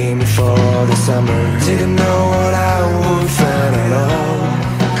I came for the summer. Didn't know what I would find at all,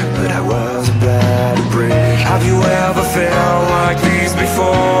 but I was about to break. Have you ever felt like this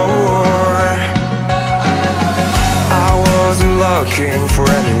before? I wasn't looking for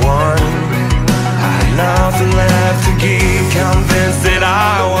anyone, I had nothing left to give, convinced that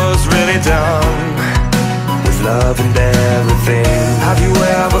I was really done with love and everything. Have you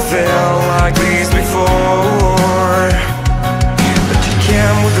ever felt like this before? But you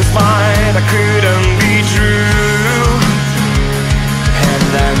came with a smile that couldn't be true,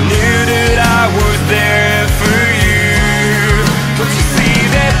 and I knew that I was there for you. Don't you see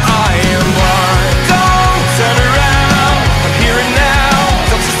that I am blind? Don't turn around, I'm here and now.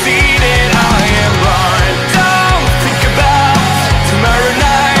 Don't you see that I am blind? Don't think about tomorrow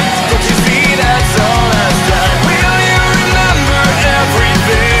night. Don't you see that's all that's done? Will you remember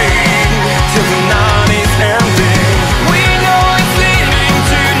everything till the night is ending? We know it's leading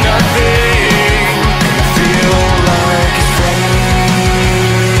to nothing, and I feel like it's raining.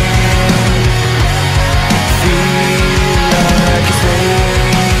 Feel like it's raining.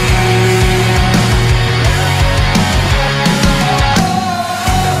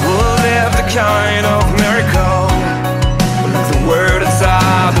 We'll live the kind of miracle, like the word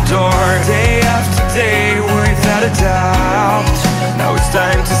outside the door, day after day without a doubt. Now it's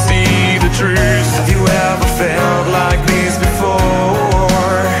time to see the truth. Have you ever felt like this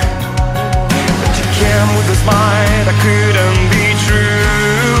before? But you came with a smile that couldn't be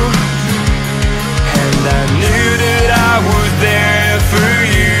true, and I knew that I was there for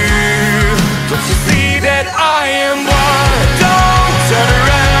you. Don't you see that I am blind? Don't turn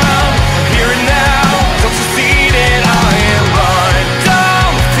around, I'm here and now. Don't you see that I am blind?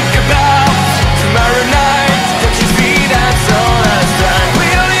 Don't think about tomorrow night. Don't you see that's all that's done?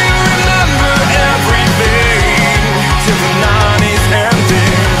 Will you remember everything till the night is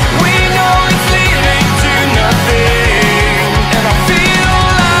ending? We know it's leading to nothing, and I feel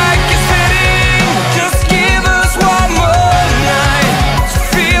like it's fitting. Just give us one more night to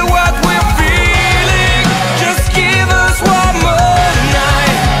feel what we're feeling. Just give us one more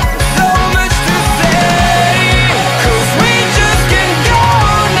night. There's so much to say, 'cause we just can't go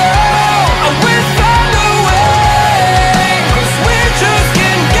now. I will find a way, 'cause we just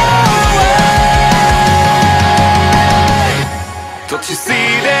can't go away. Don't you see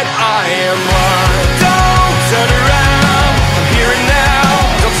that I am blind? Don't turn around, I'm here and now.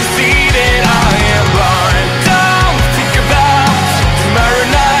 Don't you see that I am blind? Don't think about tomorrow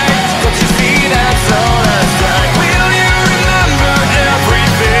night.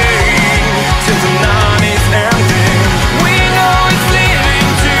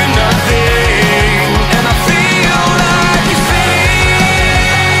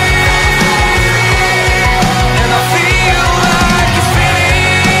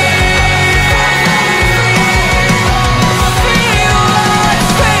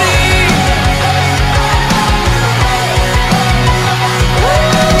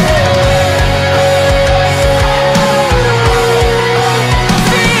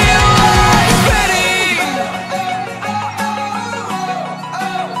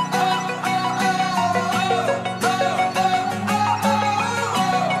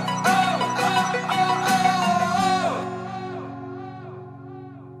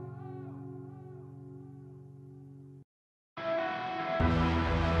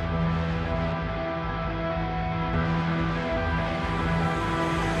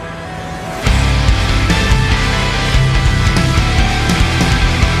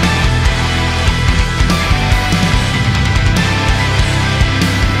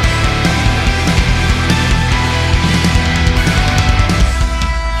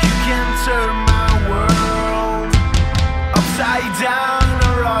 turn my world upside down,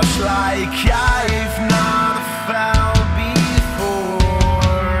 a rush like I've not felt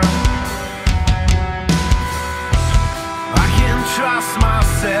before. I can't trust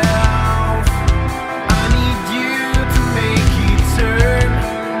myself, I need you to make it turn.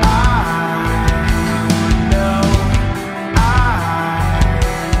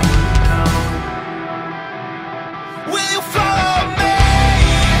 Will you follow me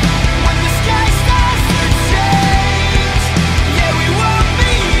when the sky starts to change? Yeah, we won't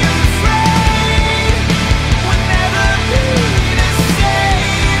be afraid. We'll never be the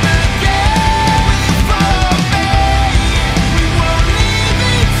same again. Will you follow me? We won't leave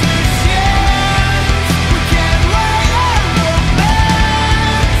it to chance. We can't write our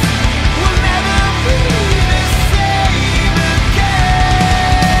romance. We'll never be the same again.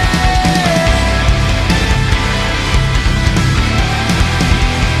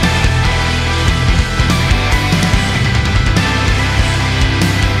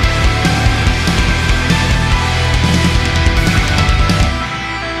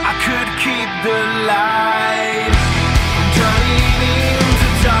 I could keep the light from turning into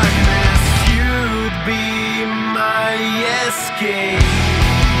darkness. You'd be my escape.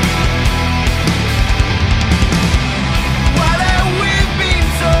 What have we been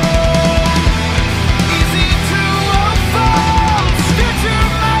told? Easy to unfold. Future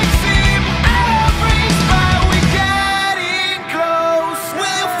might seem out of reach, but we're getting close.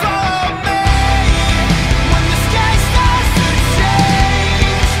 Will you follow me when the sky starts to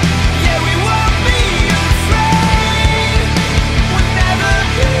change? Yeah, we won't be afraid. We'll never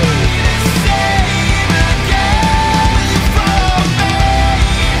be the same again. Will you follow me?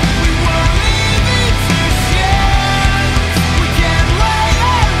 We won't leave it to chance. We can't write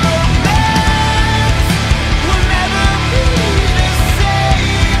our romance. We'll never be the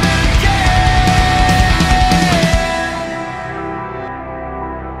same again.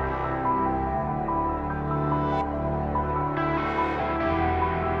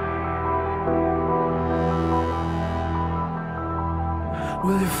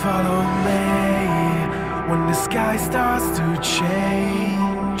 Will you follow me when the sky starts to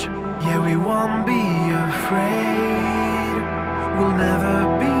change? Yeah, we won't be afraid. We'll never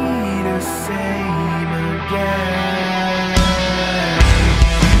be the same again.